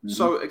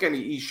 So again,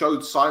 he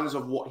showed signs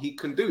of what he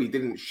can do.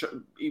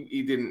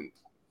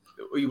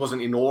 He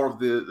wasn't in awe of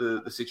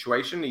the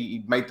situation.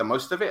 He made the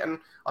most of it, and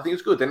I think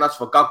it's good. Then as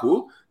for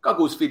Gagu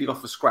was feeding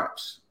off the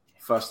scraps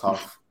first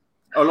half.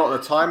 A lot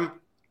of the time,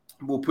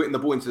 we're putting the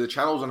ball into the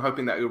channels and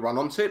hoping that he'll run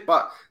onto it.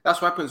 But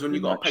that's what happens when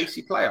you've got a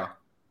pacey player.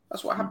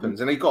 That's what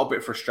happens. And he got a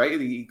bit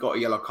frustrated. He got a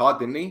yellow card,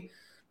 didn't he?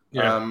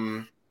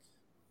 Yeah.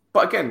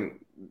 But again,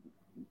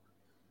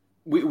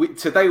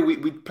 today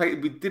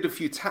we did a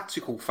few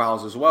tactical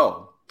fouls as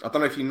well. I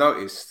don't know if you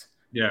noticed.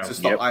 Yeah. To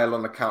stop AEL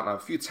on the counter. A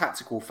few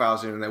tactical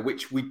fouls in there,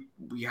 which we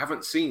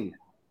haven't seen.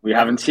 We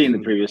haven't seen the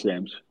previous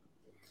games.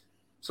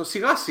 So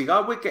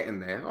Siga, we're getting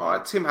there. All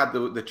right, Tim had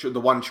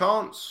the one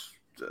chance.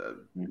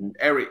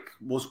 Eric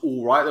was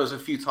all right. There was a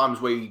few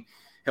times where he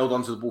held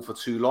onto the ball for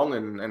too long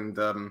and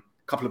a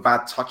couple of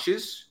bad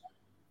touches.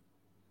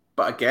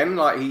 But again,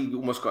 like he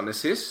almost got an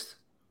assist.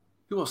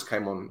 Who else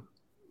came on?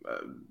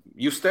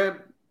 Justa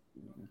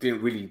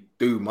didn't really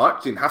do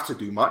much. Didn't have to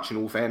do much, in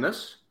all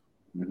fairness.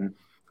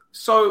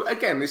 So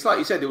again, it's like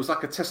you said, it was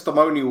like a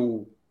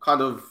testimonial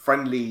kind of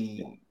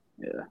friendly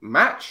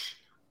match.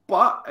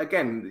 But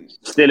again,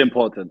 still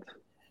important.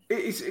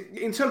 It's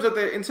in terms of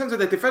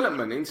their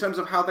development, in terms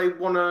of how they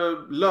want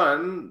to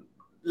learn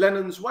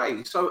Lennon's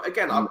way. So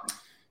again,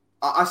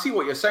 I see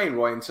what you're saying,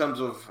 Roy, in terms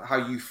of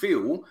how you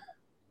feel,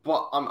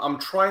 but I'm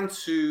trying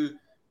to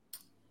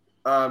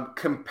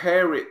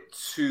compare it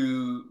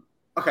to.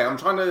 Okay, I'm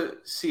trying to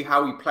see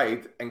how we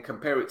played and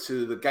compare it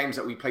to the games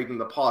that we played in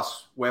the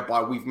past,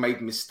 whereby we've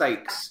made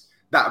mistakes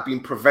that have been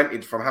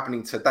prevented from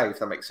happening today. If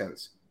that makes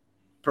sense,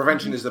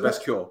 prevention is the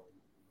best cure.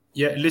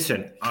 Yeah,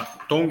 listen,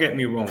 don't get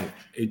me wrong.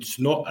 It's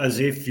not as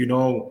if,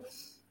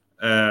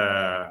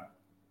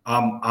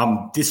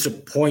 I'm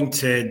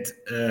disappointed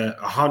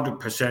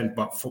 100%.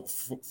 But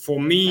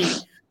for me,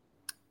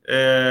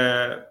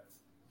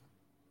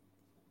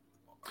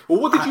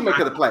 well, what did you make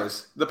of the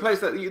players? The players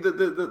that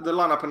the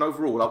lineup and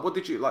overall, like, what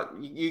did you like?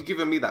 You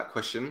given me that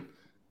question.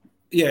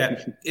 Yeah.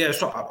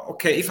 So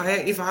okay, if I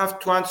have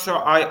to answer,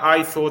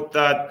 I thought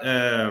that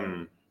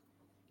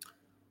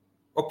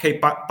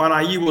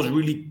Panayi was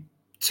really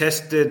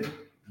tested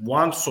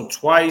once or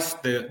twice.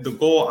 The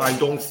goal, I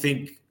don't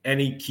think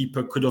any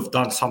keeper could have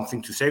done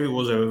something to save. It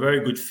was a very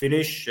good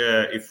finish.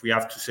 If we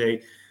have to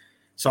say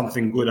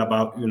something good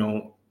about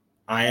AEL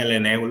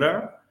and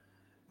Euler.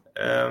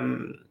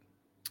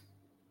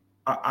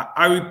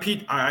 I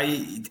repeat,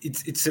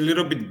 it's a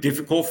little bit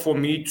difficult for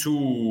me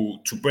to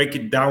break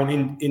it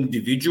down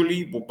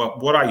individually.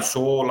 But what I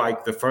saw,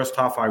 like the first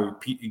half, I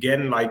repeat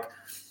again, like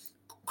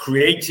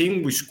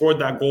creating, we scored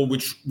that goal,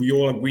 which we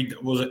all agreed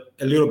was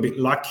a little bit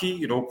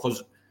lucky,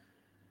 because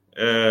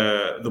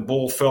the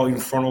ball fell in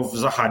front of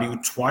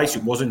Zahariu twice.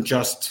 It wasn't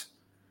just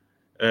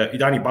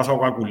ήταν η πάσα ο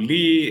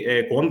Κακουλή,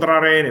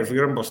 κόντραρε,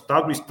 φύγαμε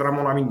μπροστά του,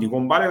 στράμμον αμυντικό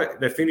μπάλε.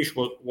 The finish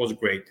was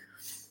great.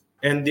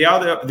 And the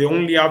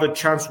only other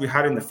chance we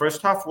had in the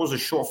first half was a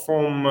shot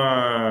from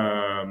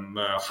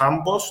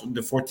Hambos in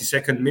the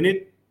 42nd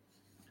minute.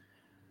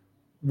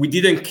 We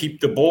didn't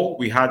keep the ball.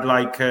 We had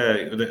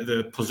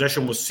the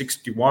possession was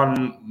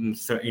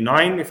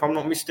 61-39, if I'm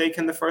not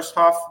mistaken, the first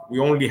half. We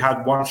only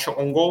had one shot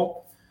on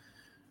goal.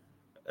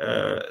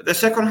 The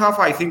second half,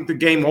 I think the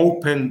game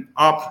opened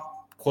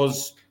up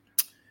because,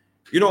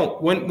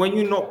 when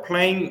you're not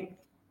playing,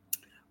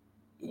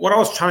 what I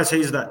was trying to say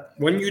is that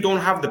when you don't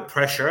have the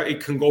pressure,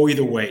 it can go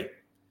either way.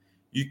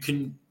 You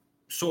can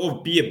sort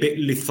of be a bit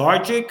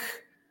lethargic,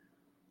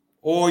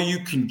 or you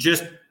can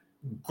just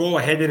go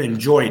ahead and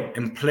enjoy it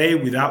and play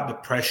without the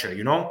pressure,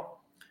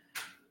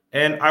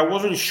 And I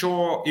wasn't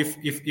sure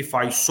if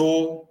I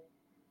saw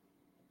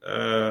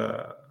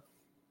a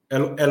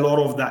lot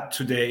of that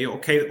today.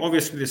 Okay,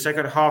 obviously the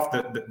second half,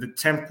 the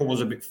tempo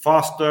was a bit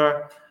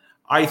faster.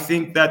 I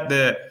think that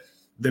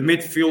the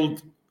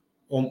midfield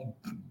on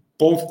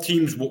both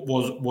teams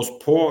was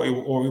poor,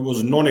 or it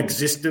was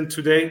non-existent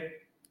today.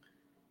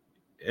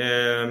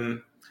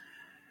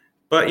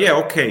 But yeah,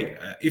 okay.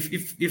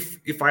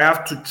 If I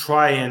have to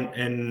try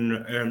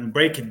and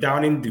break it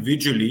down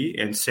individually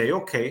and say,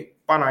 okay,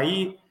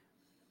 Panayi,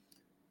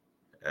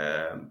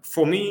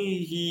 for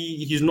me,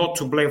 he's not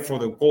to blame for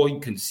the goal he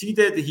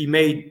conceded. He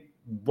made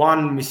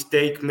one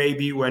mistake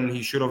maybe when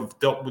he should have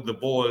dealt with the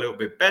ball a little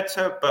bit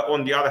better. But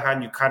on the other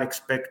hand, you can't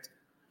expect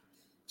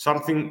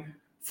something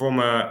from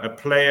a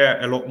player,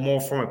 a lot more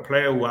from a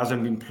player who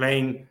hasn't been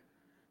playing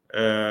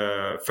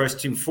first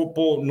team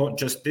football, not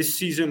just this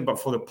season, but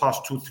for the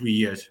past 2-3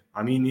 years.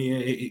 I mean,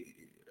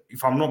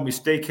 if I'm not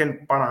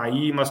mistaken,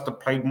 Panayi must have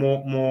played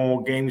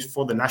more games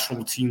for the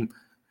national team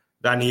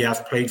than he has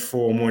played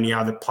for any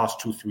other past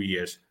 2-3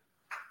 years.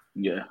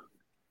 Yeah.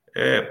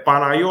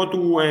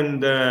 Panayotou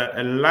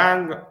and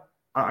Lang,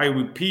 I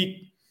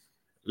repeat,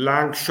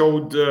 Lang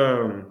showed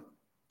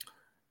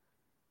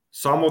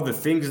some of the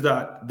things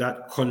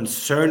that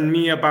concern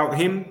me about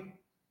him.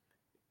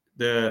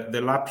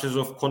 The lapses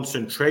of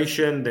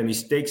concentration, the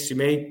mistakes he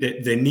made,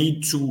 the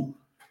need to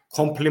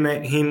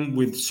complement him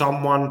with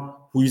someone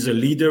who is a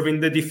leader in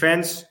the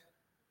defense,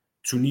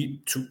 to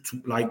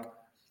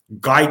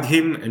guide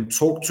him and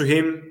talk to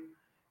him.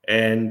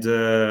 And,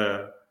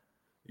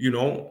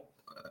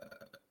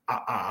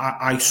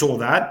 I saw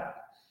that.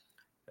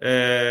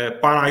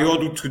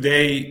 Panayotou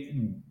today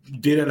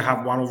didn't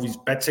have one of his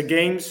better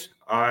games.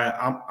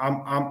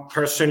 I'm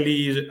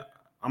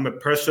a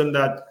person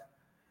that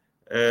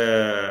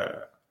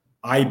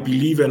I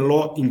believe a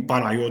lot in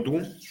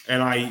Panayotou,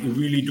 and I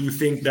really do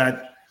think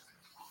that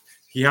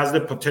he has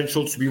the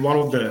potential to be one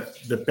of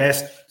the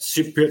best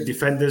Cypriot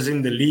defenders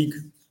in the league.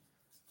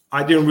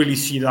 I didn't really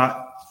see that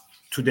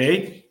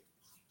today.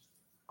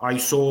 I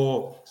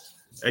saw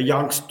a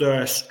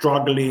youngster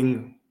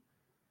struggling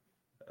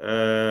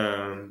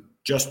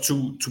just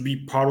to be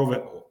part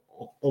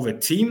of a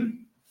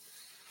team.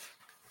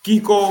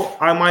 Kiko,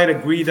 I might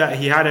agree that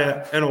he had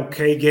an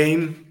okay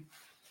game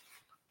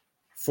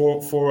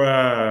for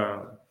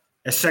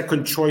a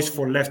second choice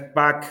for left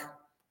back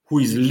who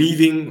is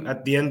leaving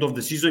at the end of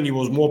the season. He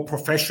was more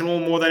professional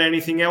more than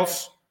anything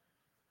else.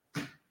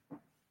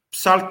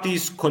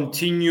 Psaltis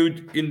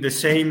continued in the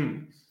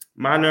same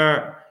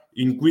manner.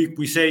 In Greek,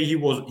 we say he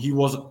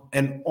was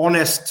an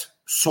honest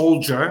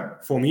soldier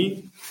for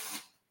me.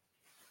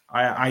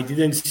 I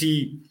didn't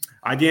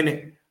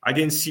I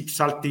didn't see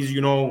Psaltis,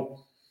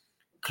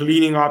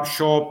 cleaning up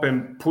shop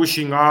and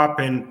pushing up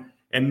and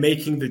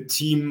making the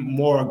team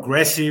more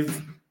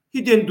aggressive.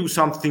 He didn't do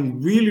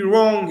something really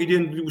wrong. He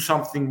didn't do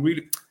something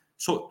really...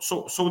 So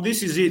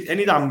this is it. And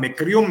ήταν με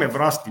κρύο με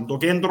βράστη. Το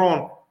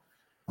κέντρο,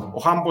 ο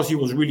Χάμπος, he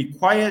was really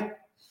quiet.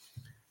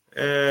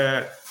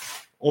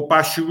 Ο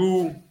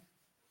Πασιρού,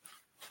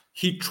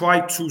 he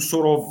tried to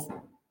sort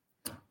of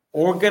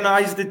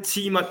organize the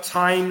team at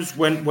times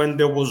when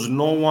there was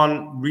no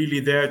one really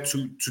there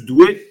to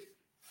do it.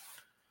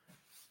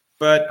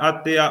 But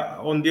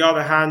on the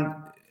other hand,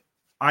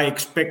 I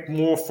expect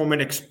more from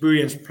an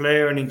experienced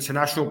player, an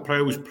international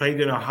player who's played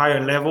at a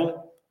higher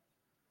level.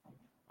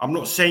 I'm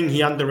not saying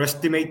he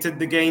underestimated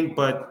the game,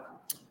 but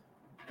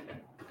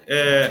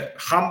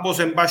Campos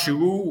and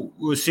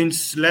Bashirou,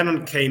 since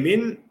Lennon came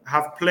in,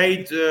 have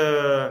played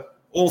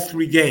all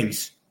 3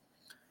 games.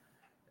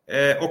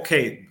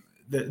 Okay,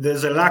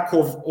 there's a lack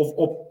of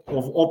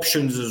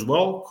options as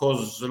well,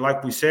 because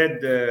like we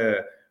said,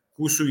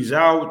 Kusu is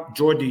out,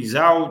 Jordi is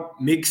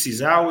out, Mix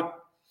is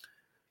out.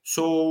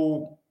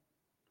 So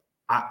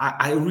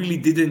I really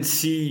didn't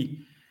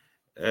see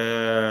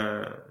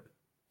the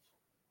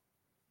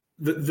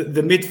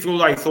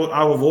midfield. I thought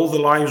out of all the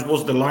lines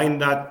was the line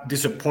that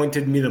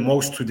disappointed me the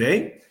most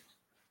today.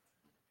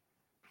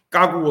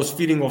 Kagu was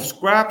feeding off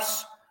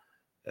scraps.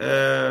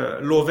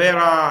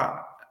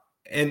 Lovera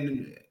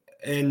and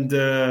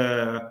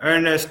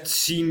Ernest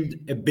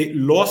seemed a bit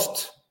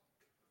lost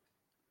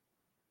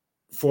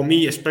for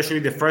me, especially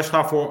the first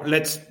half. Or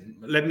let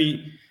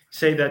me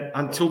say that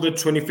until the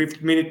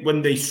 25th minute,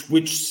 when they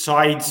switched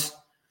sides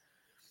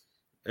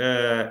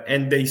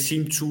and they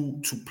seem to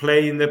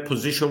play in the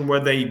position where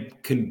they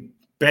can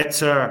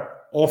better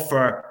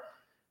offer,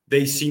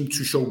 they seem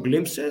to show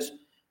glimpses.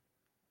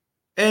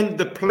 And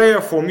the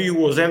player for me who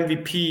was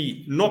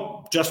MVP,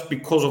 not just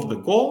because of the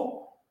goal,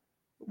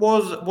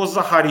 was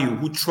Zahariu,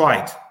 who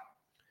tried.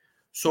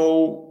 So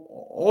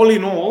all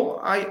in all,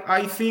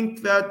 I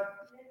think that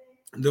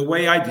the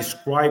way I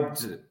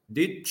described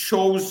it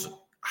shows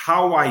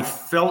how I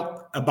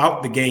felt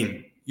about the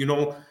game.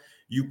 You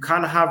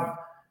can't have...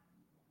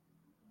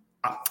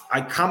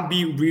 I can't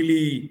be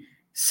really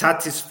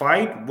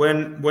satisfied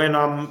when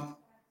I'm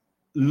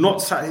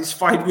not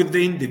satisfied with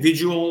the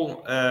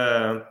individual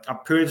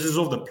appearances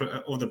of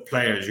the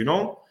players,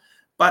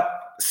 But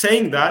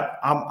saying that,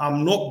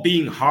 I'm not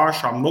being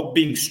harsh, I'm not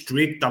being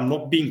strict, I'm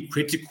not being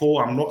critical,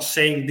 I'm not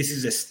saying this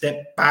is a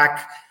step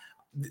back.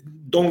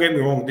 Don't get me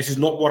wrong, this is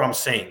not what I'm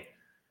saying.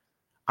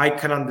 I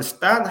can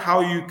understand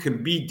how you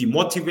can be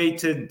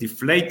demotivated,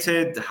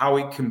 deflated, how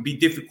it can be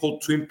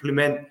difficult to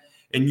implement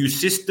a new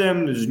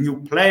system. There's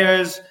new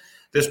players.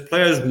 There's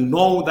players who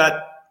know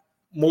that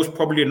most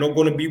probably are not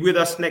going to be with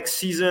us next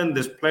season.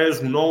 There's players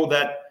who know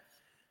that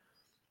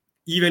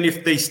even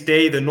if they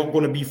stay, they're not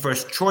going to be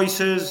first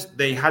choices.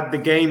 They had the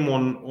game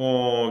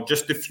on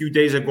just a few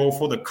days ago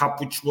for the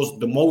Cup, which was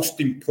the most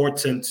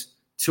important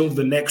till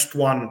the next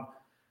one,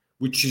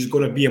 which is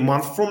going to be a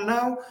month from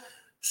now.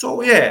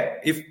 So, yeah,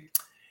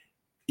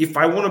 if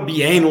I want to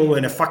be anal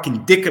and a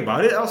fucking dick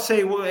about it, I'll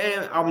say, well,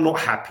 I'm not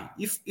happy.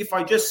 If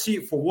I just see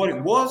it for what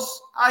it was,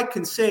 I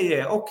can say,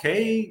 yeah,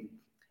 okay,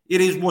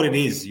 it is what it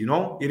is,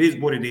 It is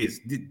what it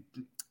is.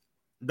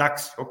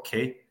 That's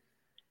okay.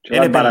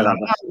 So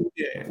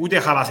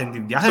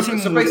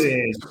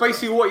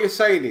basically what you're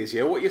saying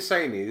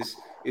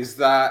is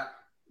that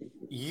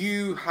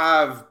you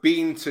have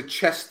been to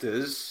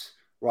Chester's,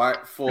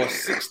 right, for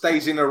 6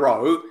 days in a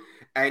row,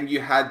 and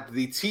you had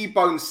the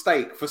T-bone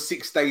steak for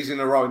 6 days in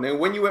a row. And then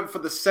when you went for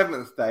the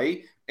 7th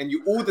day and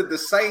you ordered the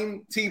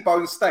same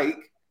T-bone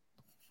steak,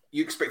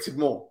 you expected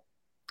more,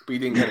 but you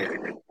didn't get it.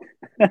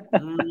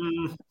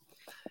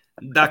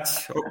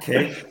 That's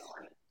okay.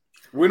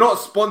 We're not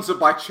sponsored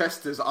by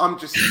Chester's. I'm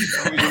just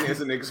using it as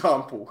an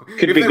example.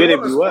 Could be good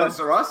if we were. If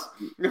they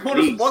want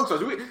to sponsor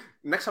us,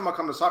 next time I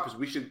come to Cyprus,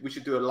 we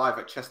should do a live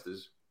at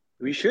Chester's.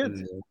 We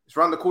should. It's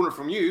around the corner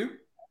from you.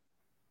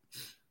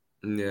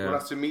 Yeah. We'll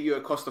have to meet you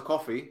at Costa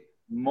Coffee.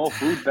 More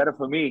food, better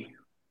for me.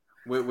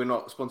 We're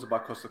not sponsored by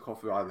Costa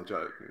Coffee either,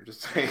 joke. I'm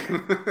just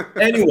saying.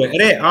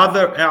 Anyway,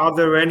 are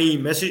there any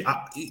message?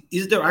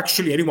 Is there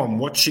actually anyone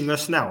watching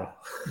us now?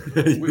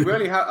 we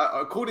only have,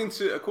 according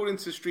to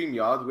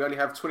StreamYard, we only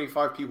have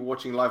 25 people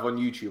watching live on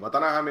YouTube. I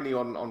don't know how many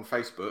on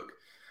Facebook,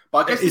 but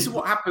I guess this is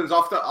what happens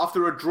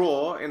after a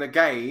draw in a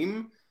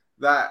game.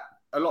 That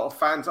a lot of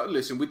fans.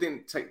 Listen, we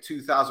didn't take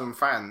 2,000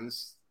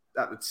 fans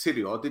at the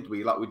Sirio, did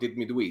we? Like we did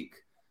midweek.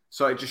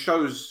 So it just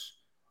shows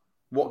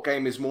what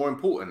game is more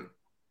important.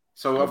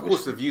 So, of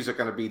course, the views are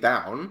going to be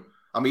down.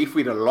 I mean, if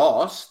we'd have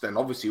lost, then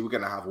obviously we're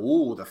going to have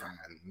all the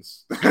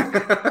fans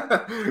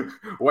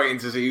waiting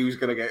to see who's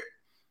going to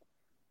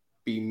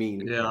be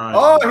mean.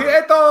 Yeah,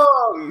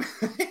 Hieton!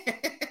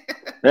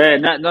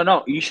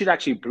 No. You should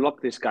actually block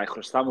this guy.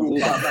 Cuba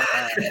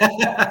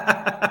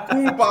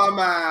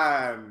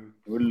man!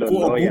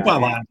 Cuba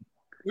man.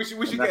 We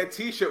should get a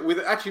T-shirt with.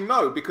 Actually, no,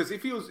 because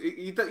if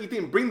he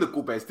didn't bring the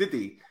Gubez, did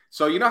he?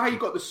 So you know how you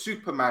got the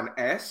Superman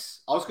S?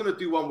 I was gonna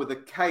do one with a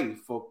K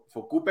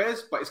for Gubez,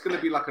 but it's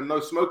gonna be like a no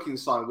smoking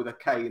sign with a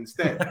K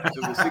instead.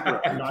 Just a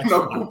cigarette, no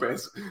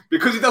Gubez,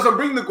 because he doesn't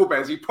bring the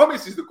Gubez. He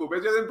promises the Gubez,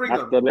 he doesn't bring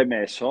them. Αυτό λέμε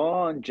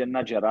εσόν και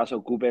να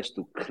γεράσω κούπες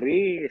του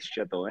Chris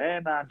και το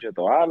ένα και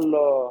το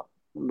άλλο.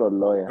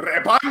 Λολόια.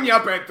 Rebaña,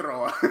 Petro.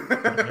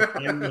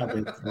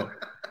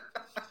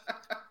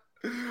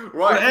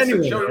 Right,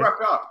 anyway, shall we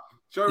wrap up?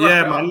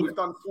 We've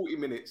done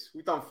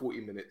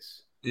 40 minutes.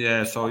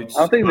 Yeah, so I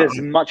don't think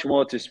there's much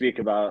more to speak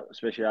about,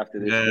 especially after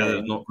this.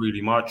 Yeah, not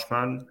really much,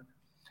 man.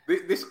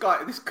 This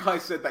guy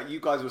said that you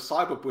guys were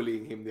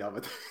cyberbullying him the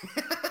other day.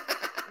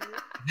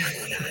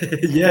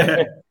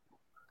 Yeah.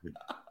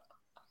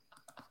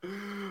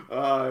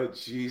 Oh,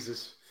 Jesus.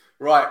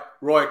 Right,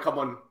 Roy, come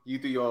on. You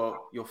do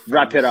your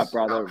wrap it up,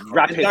 brother.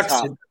 Wrap it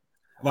up.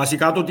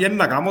 Βασικά το τι είναι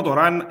να κάνω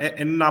τώρα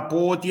είναι να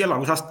πω ότι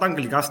έλαβουσα στα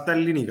αγγλικά, στα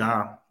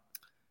ελληνικά.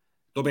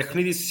 Το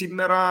παιχνίδι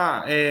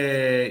σήμερα,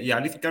 η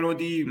αλήθεια είναι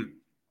ότι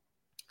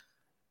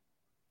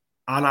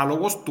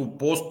αναλόγως του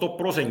πώς το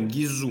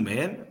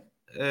προσεγγίζουμε,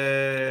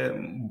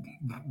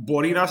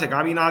 μπορεί να σε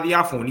κάνει να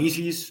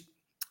διαφωνήσεις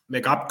με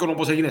κάποιον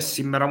όπως έγινε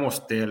σήμερα με ο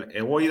STEL.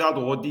 Εγώ είδα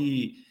το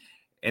ότι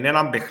είναι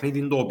ένα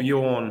παιχνίδι το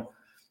οποίο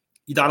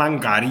ήταν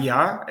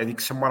αγκαρία,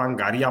 έδειξε μου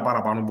αγκαρία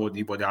παραπάνω από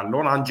τίποτε άλλο,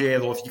 αν και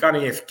δοθήκαν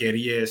οι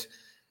ευκαιρίες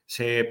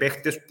σε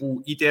παίχτες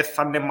που είτε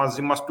θα είναι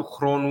μαζί μας του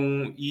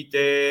χρόνου, είτε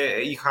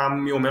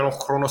είχαν μειωμένο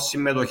χρόνο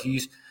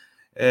συμμετοχής.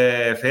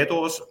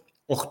 Φέτος,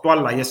 8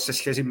 αλλαγές σε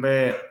σχέση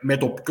με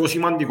το πιο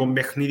σημαντικό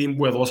παιχνίδι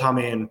που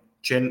έδωσαμε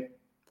και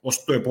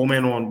ως το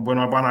επόμενο που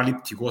είναι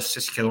επαναληπτικό σε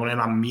σχεδόν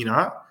ένα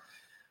μήνα.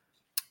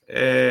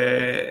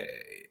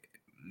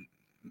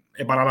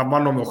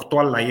 Επαναλαμβάνω με 8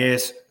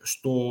 αλλαγές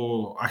στο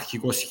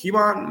αρχικό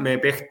σχήμα, με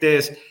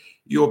παίχτες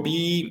οι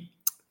οποίοι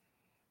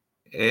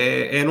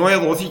ενώ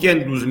έδωθηκε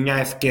τους μια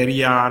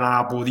ευκαιρία να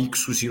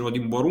αποδείξουν ότι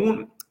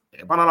μπορούν,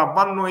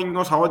 επαναλαμβάνω,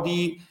 ένιωσα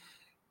ότι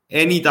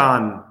δεν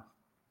ήταν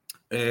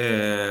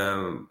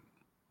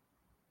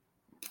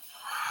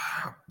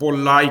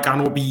πολλά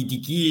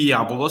ικανοποιητική η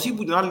αποδόση,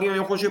 που την άλλη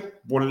έχω και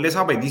πολλές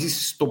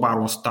απαιτήσεις στο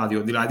παρόν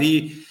στάδιο.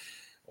 Δηλαδή,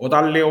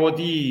 όταν λέω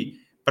ότι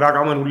πρέπει να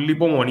κάνουμε όλη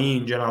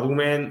υπομονή και να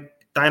δούμε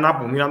τα ένα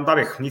που μείναν τα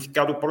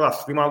παιχνίδια του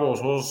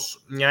πρωταθλήματος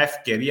ως μια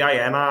ευκαιρία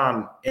για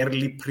έναν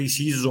early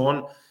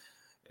pre-season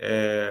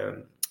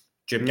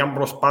και μια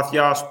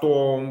προσπάθεια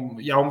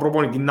για τον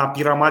προπονητή να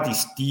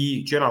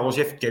πειραματιστεί και να δώσει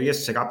ευκαιρίες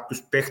σε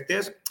κάποιους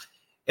παίχτες,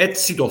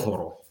 έτσι το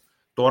θωρώ.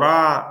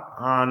 Τώρα,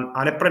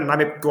 αν έπρεπε να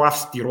είμαι πιο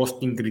αυστηρός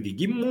στην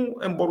κριτική μου,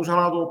 μπορούσα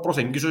να το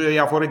προσεγγίσω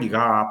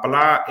διαφορετικά.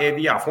 Απλά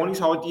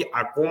διαφώνησα ότι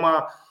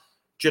ακόμα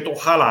και το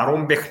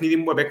χαλαρό παιχνίδι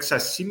που έπαιξα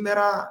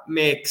σήμερα,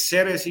 με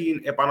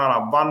εξαίρεση,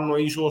 επαναλαμβάνω,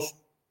 ίσως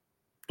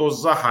το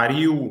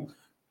Ζαχαρίου,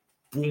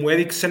 που μου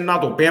έδειξε να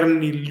το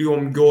παίρνει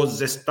λίγο πιο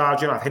ζεστά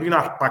και να θέλει να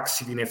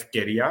αρπάξει την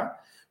ευκαιρία.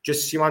 Και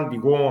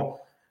σημαντικό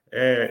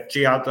και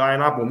για τα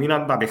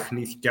εναπομείναν τα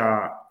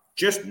παιχνίδια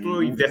και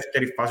στη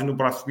δεύτερη φάση του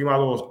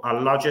πρωταθλήματος,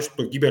 αλλά και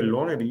στο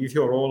κύπελλο, επειδή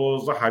θεωρώ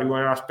το Ζαχαρίου είναι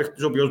ένας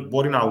παίκτης ο οποίος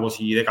μπορεί να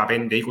δώσει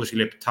 15-20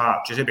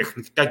 λεπτά και σε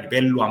παιχνίδια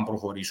κυπέλλου αν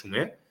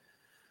προχωρήσουμε.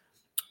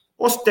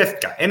 Ως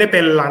τέτοια, είναι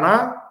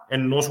πέλανα,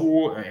 ενώ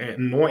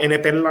είναι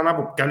πέλανα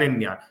από ποιαν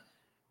έννοια.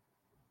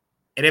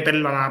 Είναι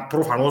πέλανα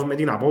προφανώς με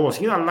την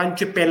απόδοση, αλλά είναι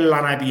και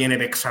πέλανα επειδή δεν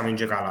παίξαμε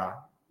και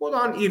καλά.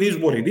 Όταν it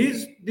is what it is,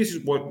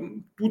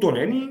 τούτον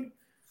είναι,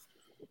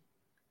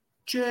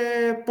 και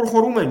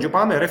προχωρούμε και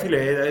πάμε ρε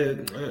φίλε.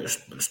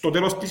 Στο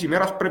τέλος της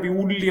ημέρας πρέπει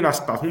όλοι να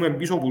σταθούμε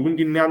πίσω από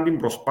την νέα την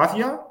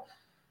προσπάθεια,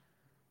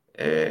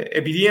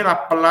 επειδή είναι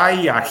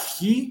απλά η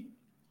αρχή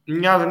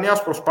μιας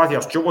νέας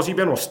προσπάθειας. Και όπως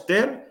είπε ο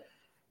STEL,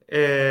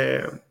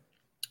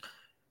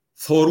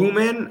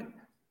 θωρούμε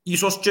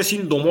ίσως και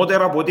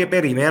συντομότερα από ό,τι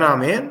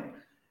περιμέναμε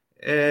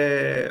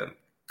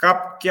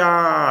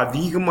κάποια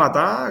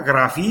δείγματα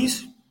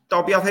γραφής τα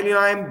οποία θέλει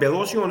να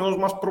εμπεδώσει ο νέος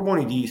μας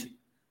προπονητής.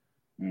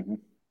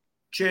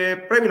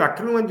 Και πρέπει να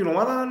κρίνουμε την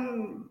ομάδα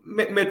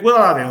με τούτα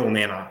τα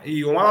δεδομένα.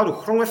 Η ομάδα του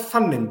χρόνου θα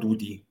είναι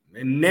τούτη.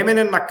 Ναι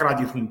μεν να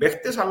κρατηθούν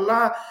παίχτες,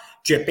 αλλά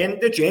και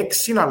 5 και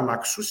 6 να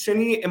αλλάξουν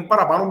είναι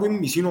παραπάνω από η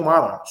μισή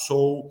ομάδα.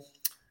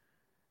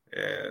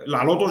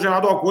 Λαλώ το και να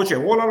το ακούω και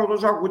εγώ, λαλώ το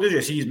και να ακούτε και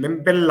εσείς.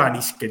 Μεν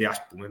πελανίσκετε,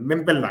 ας πούμε.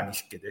 Μεν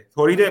πελανίσκετε.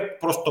 Θωρείτε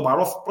προς το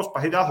παρόν,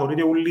 προσπαθείτε να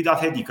θωρείτε όλοι τα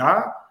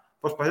θετικά,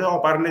 προσπαθείτε να το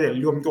πάρετε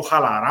λίγο πιο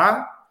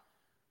χαλαρά,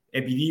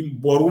 επειδή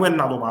μπορούμε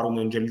να το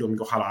πάρουμε και λίγο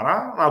πιο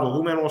χαλαρά, να το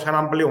δούμε ως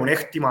έναν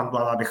πλεονέκτημα του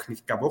τα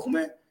παιχνίδια που έχουμε,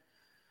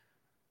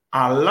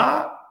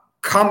 αλλά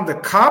come the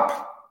cup,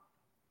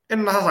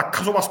 να σας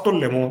ακάσω πας στο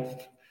λαιμό.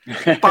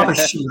 Πάμε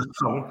σήμερα.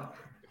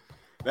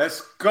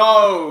 Let's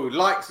go!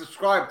 Like,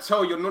 subscribe,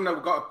 tell your nonna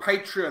we've got a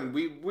Patreon.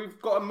 We've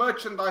got a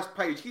merchandise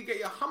page. You get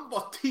your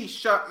humble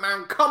t-shirt, man.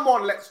 Come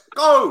on, let's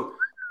go!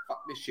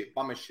 Fuck this shit.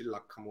 Bum shit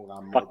like come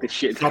on. Fuck this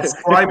shit.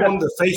 Subscribe on the Facebook.